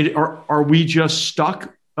 Are we just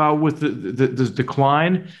stuck with the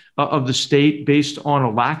decline of the state based on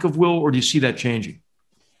a lack of will, or do you see that changing?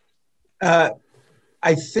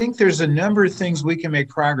 I think there's a number of things we can make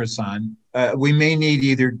progress on. We may need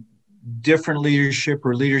either different leadership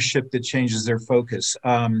or leadership that changes their focus.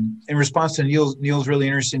 In response to Neil's really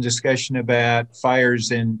interesting discussion about fires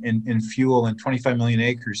in fuel and 25 million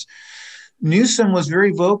acres, Newsom was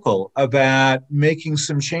very vocal about making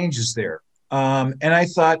some changes there. And I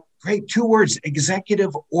thought, great, 2 words,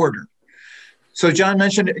 executive order. So John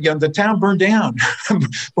mentioned, the town burned down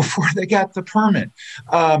before they got the permit.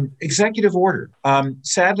 Executive order.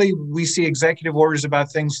 Sadly, we see executive orders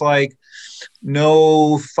about things like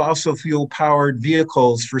no fossil fuel powered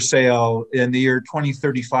vehicles for sale in the year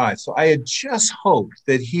 2035. So I had just hoped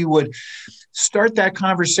that he would start that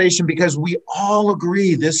conversation, because we all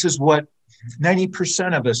agree this is what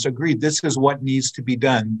 90% of us agree this is what needs to be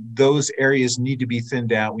done. Those areas need to be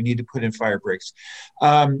thinned out. We need to put in fire breaks.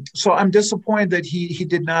 So I'm disappointed that he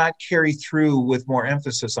did not carry through with more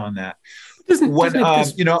emphasis on that.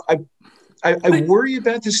 I worry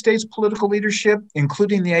about the state's political leadership,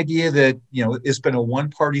 including the idea that, it's been a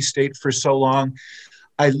one-party state for so long.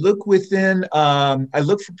 I look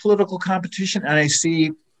for political competition, and I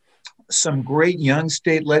see some great young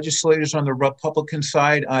state legislators on the Republican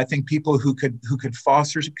side. I think people who could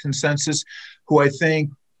foster consensus, who I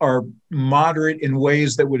think are moderate in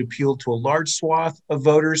ways that would appeal to a large swath of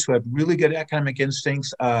voters who have really good economic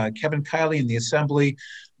instincts. Kevin Kiley in the Assembly,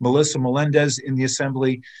 Melissa Melendez in the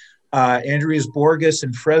Assembly. Andreas Borges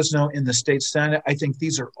in Fresno in the state Senate. I think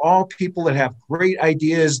these are all people that have great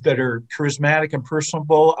ideas, that are charismatic and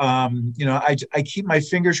personable. I keep my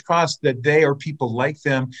fingers crossed that they or people like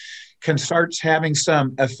them can start having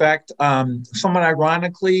some effect, somewhat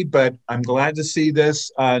ironically, but I'm glad to see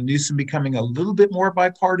this, Newsom becoming a little bit more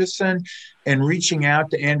bipartisan and reaching out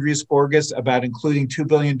to Andreas Borges about including $2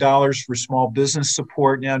 billion for small business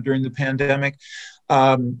support now during the pandemic.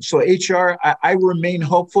 So HR, I remain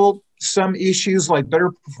hopeful. Some issues like better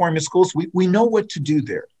performing schools, we know what to do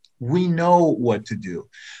there. We know what to do.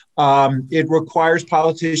 It requires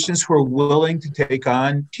politicians who are willing to take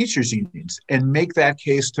on teachers' unions and make that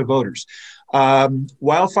case to voters.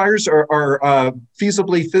 Wildfires are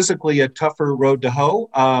feasibly, physically a tougher road to hoe,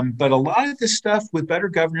 but a lot of this stuff with better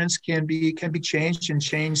governance can be changed and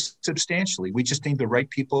changed substantially. We just need the right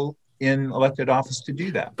people in elected office to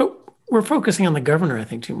do that. But we're focusing on the governor, I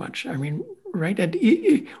think, too much. I mean, right?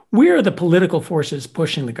 Where are the political forces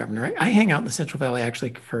pushing the governor? I hang out in the Central Valley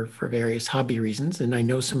actually for various hobby reasons, and I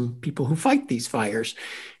know some people who fight these fires.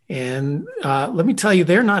 And let me tell you,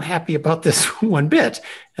 they're not happy about this one bit.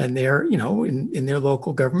 And they're, in their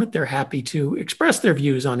local government, they're happy to express their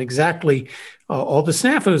views on exactly all the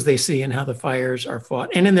snafus they see and how the fires are fought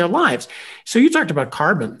and in their lives. So you talked about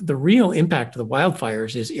carbon. The real impact of the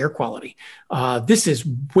wildfires is air quality. This is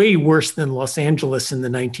way worse than Los Angeles in the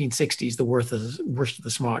 1960s, the worst of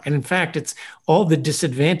the smog. And in fact, it's all the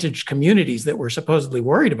disadvantaged communities that we're supposedly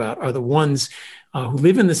worried about are the ones who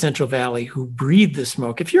live in the Central Valley, who breathe the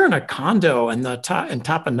smoke. If you're in a condo on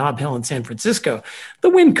top of Nob Hill in San Francisco, the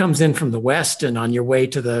wind comes in from the west, and on your way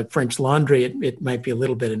to the French Laundry, it might be a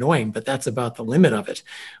little bit annoying, but that's about the limit of it.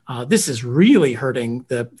 This is really hurting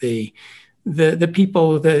the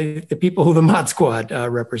people who the Mod Squad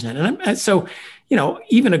represent. And so,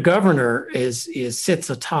 even a governor sits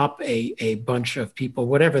atop a bunch of people,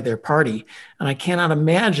 whatever their party. And I cannot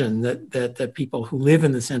imagine that the people who live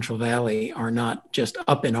in the Central Valley are not just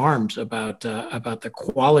up in arms about the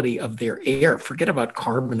quality of their air. Forget about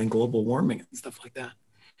carbon and global warming and stuff like that.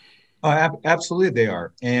 Absolutely, they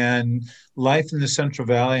are. And life in the Central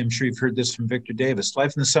Valley, I'm sure you've heard this from Victor Davis,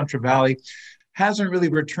 life in the Central Valley hasn't really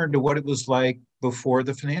returned to what it was like before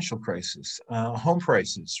the financial crisis. Home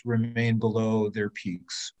prices remain below their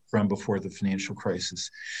peaks from before the financial crisis.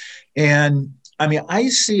 And I mean, I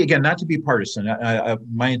see, again, not to be partisan,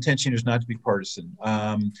 my intention is not to be partisan,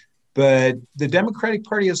 but the Democratic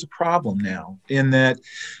Party has a problem now in that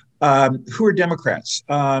who are Democrats?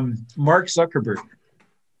 Mark Zuckerberg,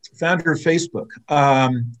 founder of Facebook,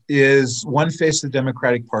 is one face of the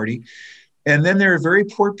Democratic Party. And then there are very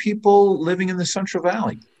poor people living in the Central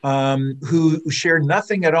Valley who share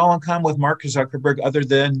nothing at all in common with Mark Zuckerberg other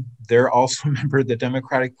than they're also a member of the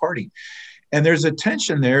Democratic Party. And there's a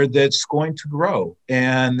tension there that's going to grow,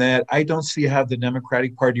 and that I don't see how the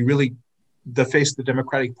Democratic Party, really the face of the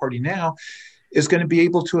Democratic Party now, is going to be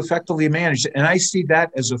able to effectively manage it. And I see that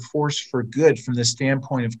as a force for good from the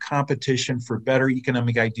standpoint of competition for better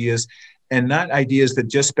economic ideas, and not ideas that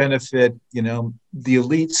just benefit, the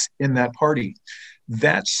elites in that party.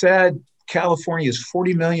 That said, California is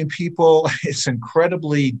 40 million people. It's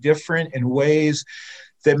incredibly different in ways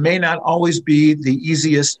that may not always be the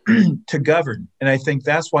easiest to govern. And I think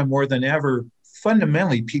that's why more than ever,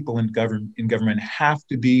 fundamentally, people in government have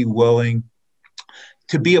to be willing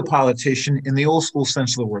to be a politician in the old school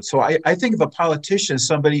sense of the word. So I think of a politician as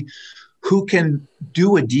somebody who can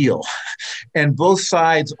do a deal, and both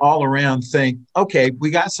sides all around think, okay,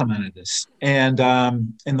 we got some out of this. And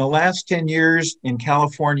in the last 10 years in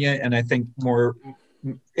California, and I think more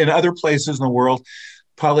in other places in the world,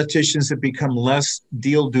 politicians have become less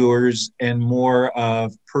deal doers and more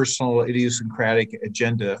of personal idiosyncratic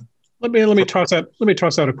agenda. Let me toss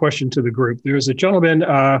out a question to the group. There's a gentleman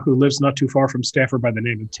who lives not too far from Stafford by the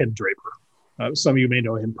name of Tim Draper. Some of you may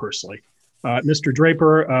know him personally. Mr.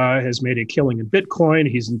 Draper has made a killing in Bitcoin.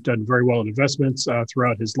 He's done very well in investments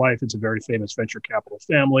throughout his life. It's a very famous venture capital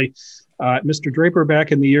family. Mr. Draper,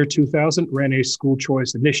 back in the year 2000, ran a school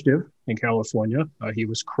choice initiative in California. He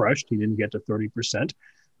was crushed. He didn't get to 30%.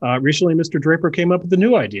 Recently, Mr. Draper came up with a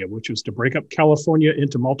new idea, which was to break up California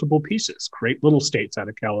into multiple pieces, create little states out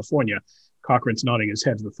of California. Cochran's nodding his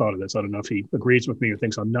head to the thought of this. I don't know if he agrees with me or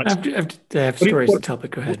thinks I'm nuts. I have stories to tell, but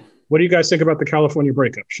go ahead. What do you guys think about the California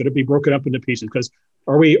breakup? Should it be broken up into pieces? Because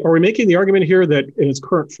are we making the argument here that in its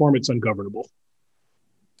current form, it's ungovernable?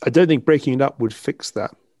 I don't think breaking it up would fix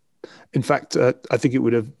that. In fact, I think it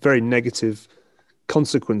would have very negative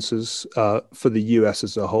consequences for the US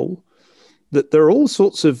as a whole. That there are all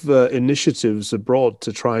sorts of initiatives abroad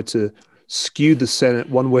to try to skew the Senate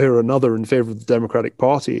one way or another in favor of the Democratic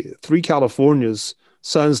Party. 3 Californias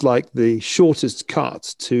sounds like the shortest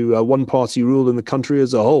cut to one-party rule in the country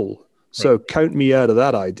as a whole. So count me out of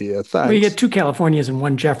that idea. Thanks. Well, you get 2 Californias and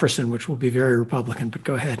 1 Jefferson, which will be very Republican, but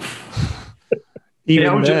go ahead.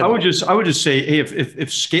 I would just say, hey,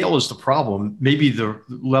 if scale is the problem, maybe the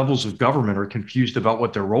levels of government are confused about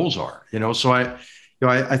what their roles are. So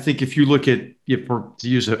I think if you look at, to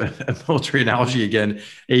use a military analogy again,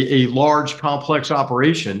 a large complex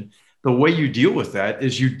operation, the way you deal with that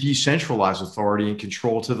is you decentralize authority and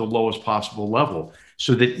control to the lowest possible level,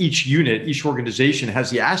 so that each unit, each organization has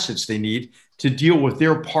the assets they need to deal with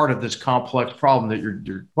their part of this complex problem that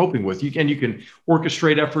you're coping with. You can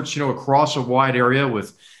orchestrate efforts, across a wide area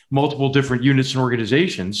with multiple different units and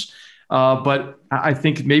organizations. But I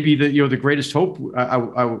think maybe the greatest hope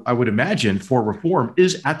I would imagine for reform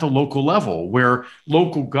is at the local level, where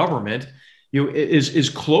local government is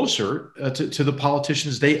closer to the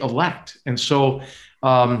politicians they elect. And so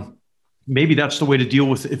maybe that's the way to deal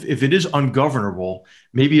with if it is ungovernable.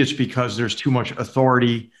 Maybe it's because there's too much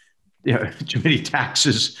authority, too many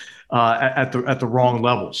taxes at the wrong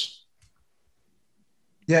levels.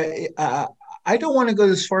 Yeah, I don't want to go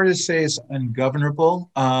as far as to say it's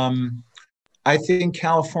ungovernable. I think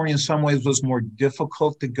California in some ways was more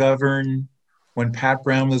difficult to govern when Pat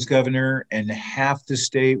Brown was governor, and half the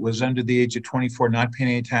state was under the age of 24, not paying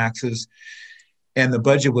any taxes. And the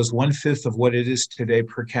budget was 1/5 of what it is today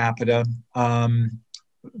per capita.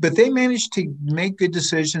 But they managed to make good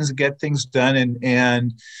decisions and get things done.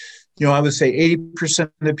 And I would say 80%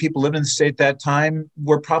 of the people living in the state at that time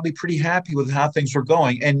were probably pretty happy with how things were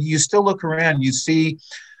going. And you still look around, you see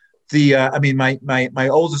my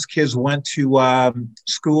oldest kids went to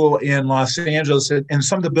school in Los Angeles, and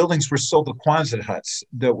some of the buildings were still the Quonset huts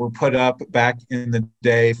that were put up back in the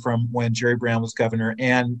day from when Jerry Brown was governor,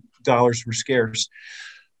 and dollars were scarce.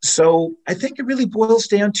 So I think it really boils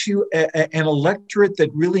down to an electorate that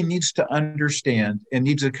really needs to understand and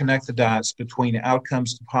needs to connect the dots between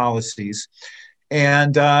outcomes to policies,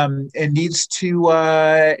 and needs to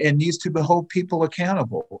hold people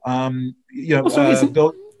accountable.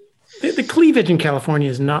 The cleavage in California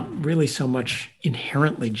is not really so much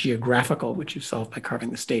inherently geographical, which you solve by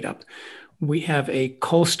carving the state up. We have a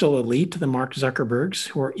coastal elite, the Mark Zuckerbergs,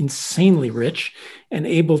 who are insanely rich and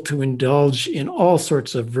able to indulge in all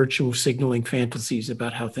sorts of virtue signaling fantasies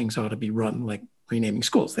about how things ought to be run, like renaming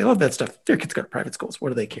schools. They love that stuff. Their kids go to private schools. What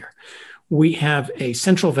do they care? We have a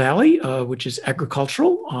Central Valley, which is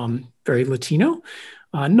agricultural, very Latino.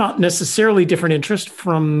 Not necessarily different interest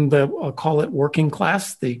from I'll call it working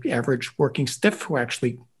class, the average working stiff who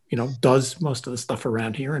actually, does most of the stuff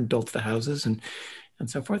around here and builds the houses and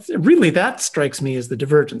so forth. Really, that strikes me as the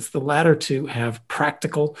divergence. The latter two have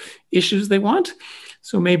practical issues they want.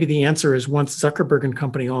 So maybe the answer is, once Zuckerberg and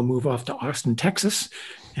company all move off to Austin, Texas,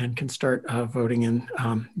 and can start voting in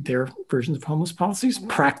their versions of homeless policies,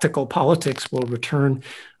 practical politics will return.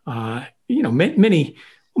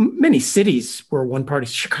 Many cities were one-party.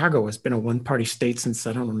 Chicago has been a one-party state since,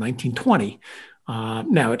 1920.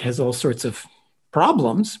 Now it has all sorts of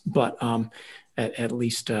problems, but at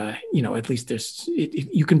least there's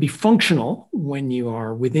you can be functional when you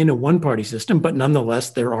are within a one-party system, but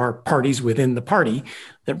nonetheless there are parties within the party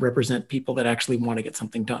that represent people that actually want to get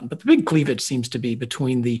something done. But the big cleavage seems to be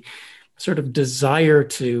between the sort of desire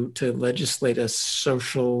to legislate a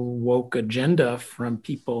social woke agenda from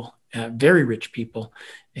people, very rich people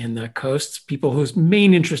in the coasts, people whose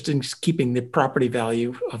main interest is keeping the property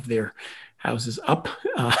value of their houses up.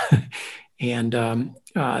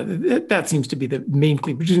 That seems to be the main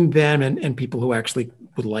cleavage between them and people who actually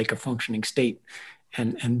would like a functioning state.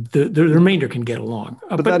 And the remainder can get along.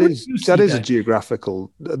 But that is a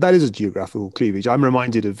geographical cleavage. I'm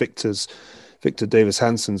reminded of Victor Davis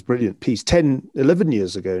Hanson's brilliant piece 11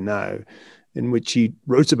 years ago now, in which he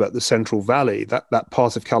wrote about the Central Valley, that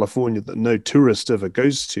part of California that no tourist ever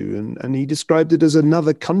goes to. And he described it as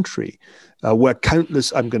another country where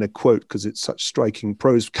countless, I'm going to quote because it's such striking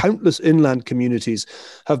prose, countless inland communities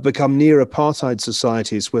have become near apartheid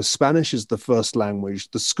societies where Spanish is the first language,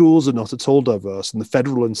 the schools are not at all diverse, and the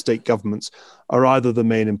federal and state governments are either the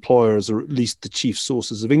main employers or at least the chief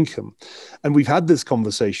sources of income. And we've had this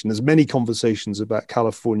conversation, there's many conversations about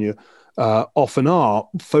California often are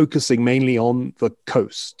focusing mainly on the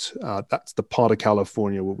coast. That's the part of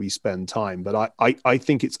California where we spend time. But I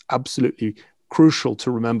think it's absolutely crucial to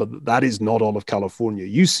remember that is not all of California.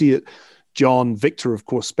 You see it, John. Victor, of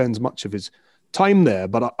course, spends much of his time there,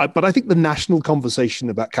 but I think the national conversation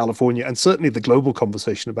about California, and certainly the global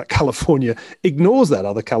conversation about California, ignores that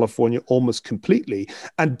other California almost completely,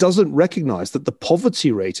 and doesn't recognize that the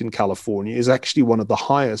poverty rate in California is actually one of the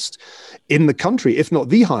highest in the country, if not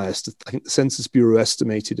the highest. I think the Census Bureau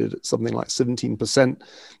estimated it at something like 17%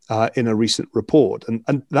 in a recent report,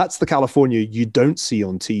 and that's the California you don't see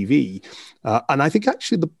on TV. And I think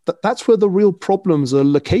actually that's where the real problems are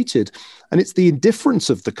located. And it's the indifference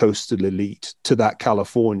of the coastal elite to that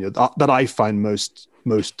California that I find most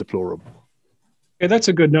deplorable. Okay, that's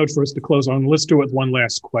a good note for us to close on. Let's do it with one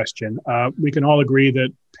last question. We can all agree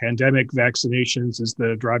that pandemic vaccinations is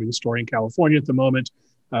the driving story in California at the moment,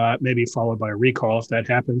 maybe followed by a recall if that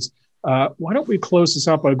happens. Why don't we close this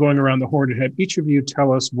out by going around the horn and have each of you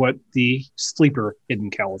tell us what the sleeper hidden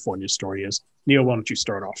California story is? Neil, why don't you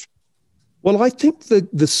start off? Well, I think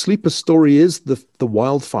the sleeper story is the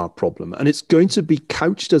wildfire problem, and it's going to be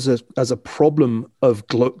couched as a problem of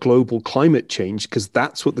global climate change, because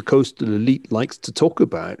that's what the coastal elite likes to talk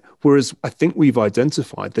about. Whereas I think we've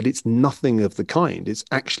identified that it's nothing of the kind. It's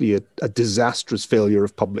actually a disastrous failure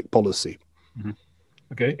of public policy. Mm-hmm.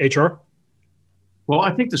 Okay, HR? Well,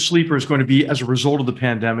 I think the sleeper is going to be as a result of the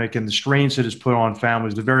pandemic and the strains it has put on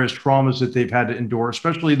families, the various traumas that they've had to endure,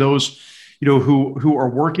 especially those who are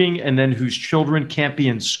working and then whose children can't be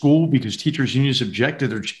in school because teachers' unions object to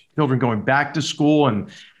their children going back to school. And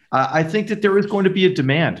I think that there is going to be a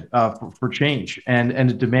demand for change and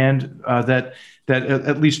a demand that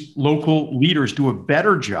at least local leaders do a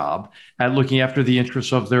better job at looking after the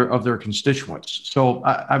interests of their constituents. So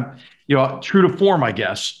I'm true to form, I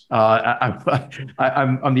guess.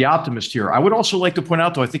 I'm the optimist here. I would also like to point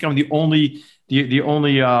out, though, I think I'm the only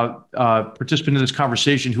participant in this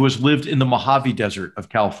conversation who has lived in the Mojave Desert of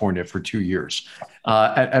California for 2 years,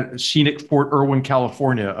 at scenic Fort Irwin,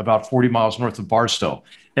 California, about 40 miles north of Barstow.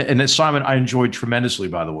 An assignment I enjoyed tremendously,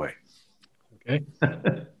 by the way. Okay.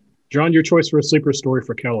 John, your choice for a sleeper story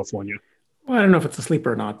for California. Well, I don't know if it's a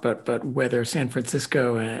sleeper or not, but whether San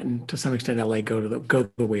Francisco and to some extent LA go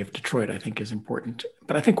the way of Detroit, I think is important.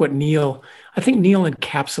 But I think Neil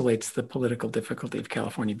encapsulates the political difficulty of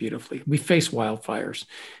California beautifully. We face wildfires,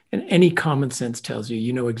 and any common sense tells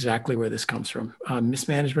you know exactly where this comes from.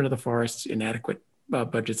 Mismanagement of the forests, inadequate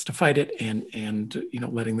budgets to fight it, and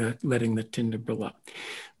letting the tinder build up.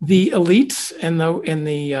 The elites in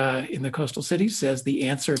the coastal cities says the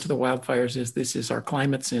answer to the wildfires is this is our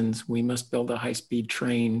climate sins. We must build a high-speed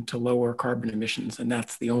train to lower carbon emissions, and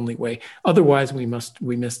that's the only way. Otherwise, we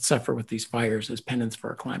must suffer with these fires as penance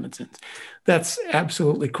for our climate sins. That's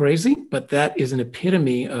absolutely crazy, but that is an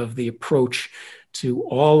epitome of the approach to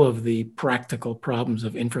all of the practical problems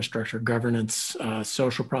of infrastructure, governance,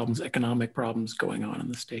 social problems, economic problems going on in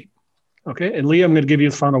the state. Okay, and Lee, I'm going to give you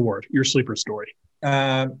the final word. Your sleeper story.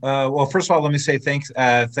 Well, first of all, let me say thanks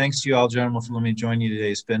to you all, gentlemen, for letting me join you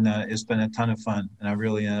today. It's been a ton of fun, and I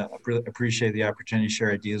really appreciate the opportunity to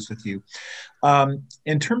share ideas with you.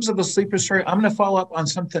 In terms of the sleeper story, I'm going to follow up on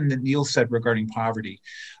something that Neil said regarding poverty,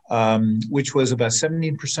 which was about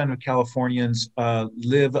 17% of Californians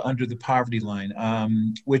live under the poverty line,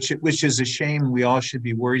 which is a shame. We all should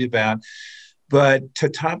be worried about. But to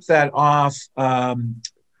top that off,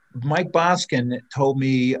 Mike Boskin told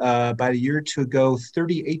me about a year or two ago,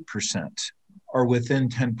 38% are within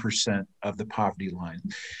 10% of the poverty line.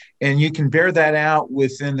 And you can bear that out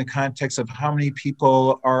within the context of how many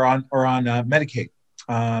people are on Medicaid.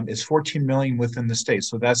 It's 14 million within the state.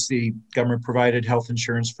 So that's the government provided health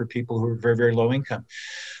insurance for people who are very, very low income.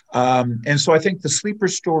 And so I think the sleeper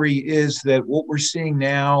story is that what we're seeing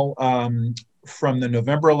now from the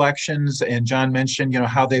November elections, and John mentioned,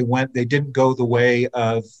 how they didn't go the way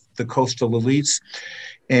of the coastal elites.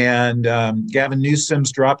 And Gavin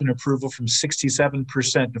Newsom's drop in approval from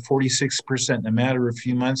 67% to 46% in a matter of a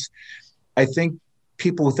few months. I think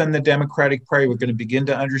people within the Democratic Party were going to begin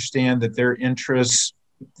to understand that their interests,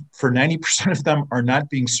 for 90% of them, are not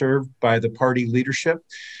being served by the party leadership.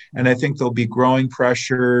 And I think there'll be growing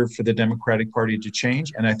pressure for the Democratic Party to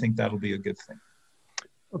change. And I think that'll be a good thing.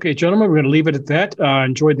 Okay, gentlemen, we're going to leave it at that.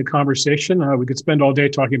 Enjoyed the conversation. We could spend all day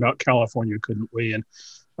talking about California, couldn't we? And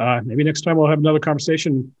maybe next time we'll have another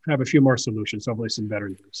conversation, have a few more solutions, hopefully some better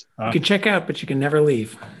news. You can check out, but you can never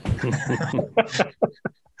leave.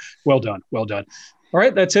 Well done. Well done. All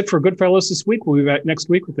right, that's it for Goodfellows this week. We'll be back next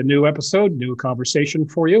week with a new episode, new conversation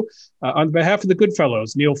for you. On behalf of the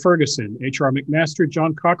Goodfellows, Neil Ferguson, H.R. McMaster,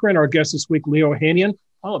 John Cochran, our guest this week, Leo Hanian,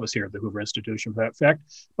 all of us here at the Hoover Institution, for that fact.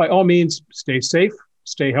 By all means, stay safe,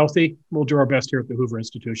 stay healthy. We'll do our best here at the Hoover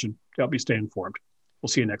Institution to help you stay informed. We'll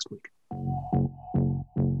see you next week.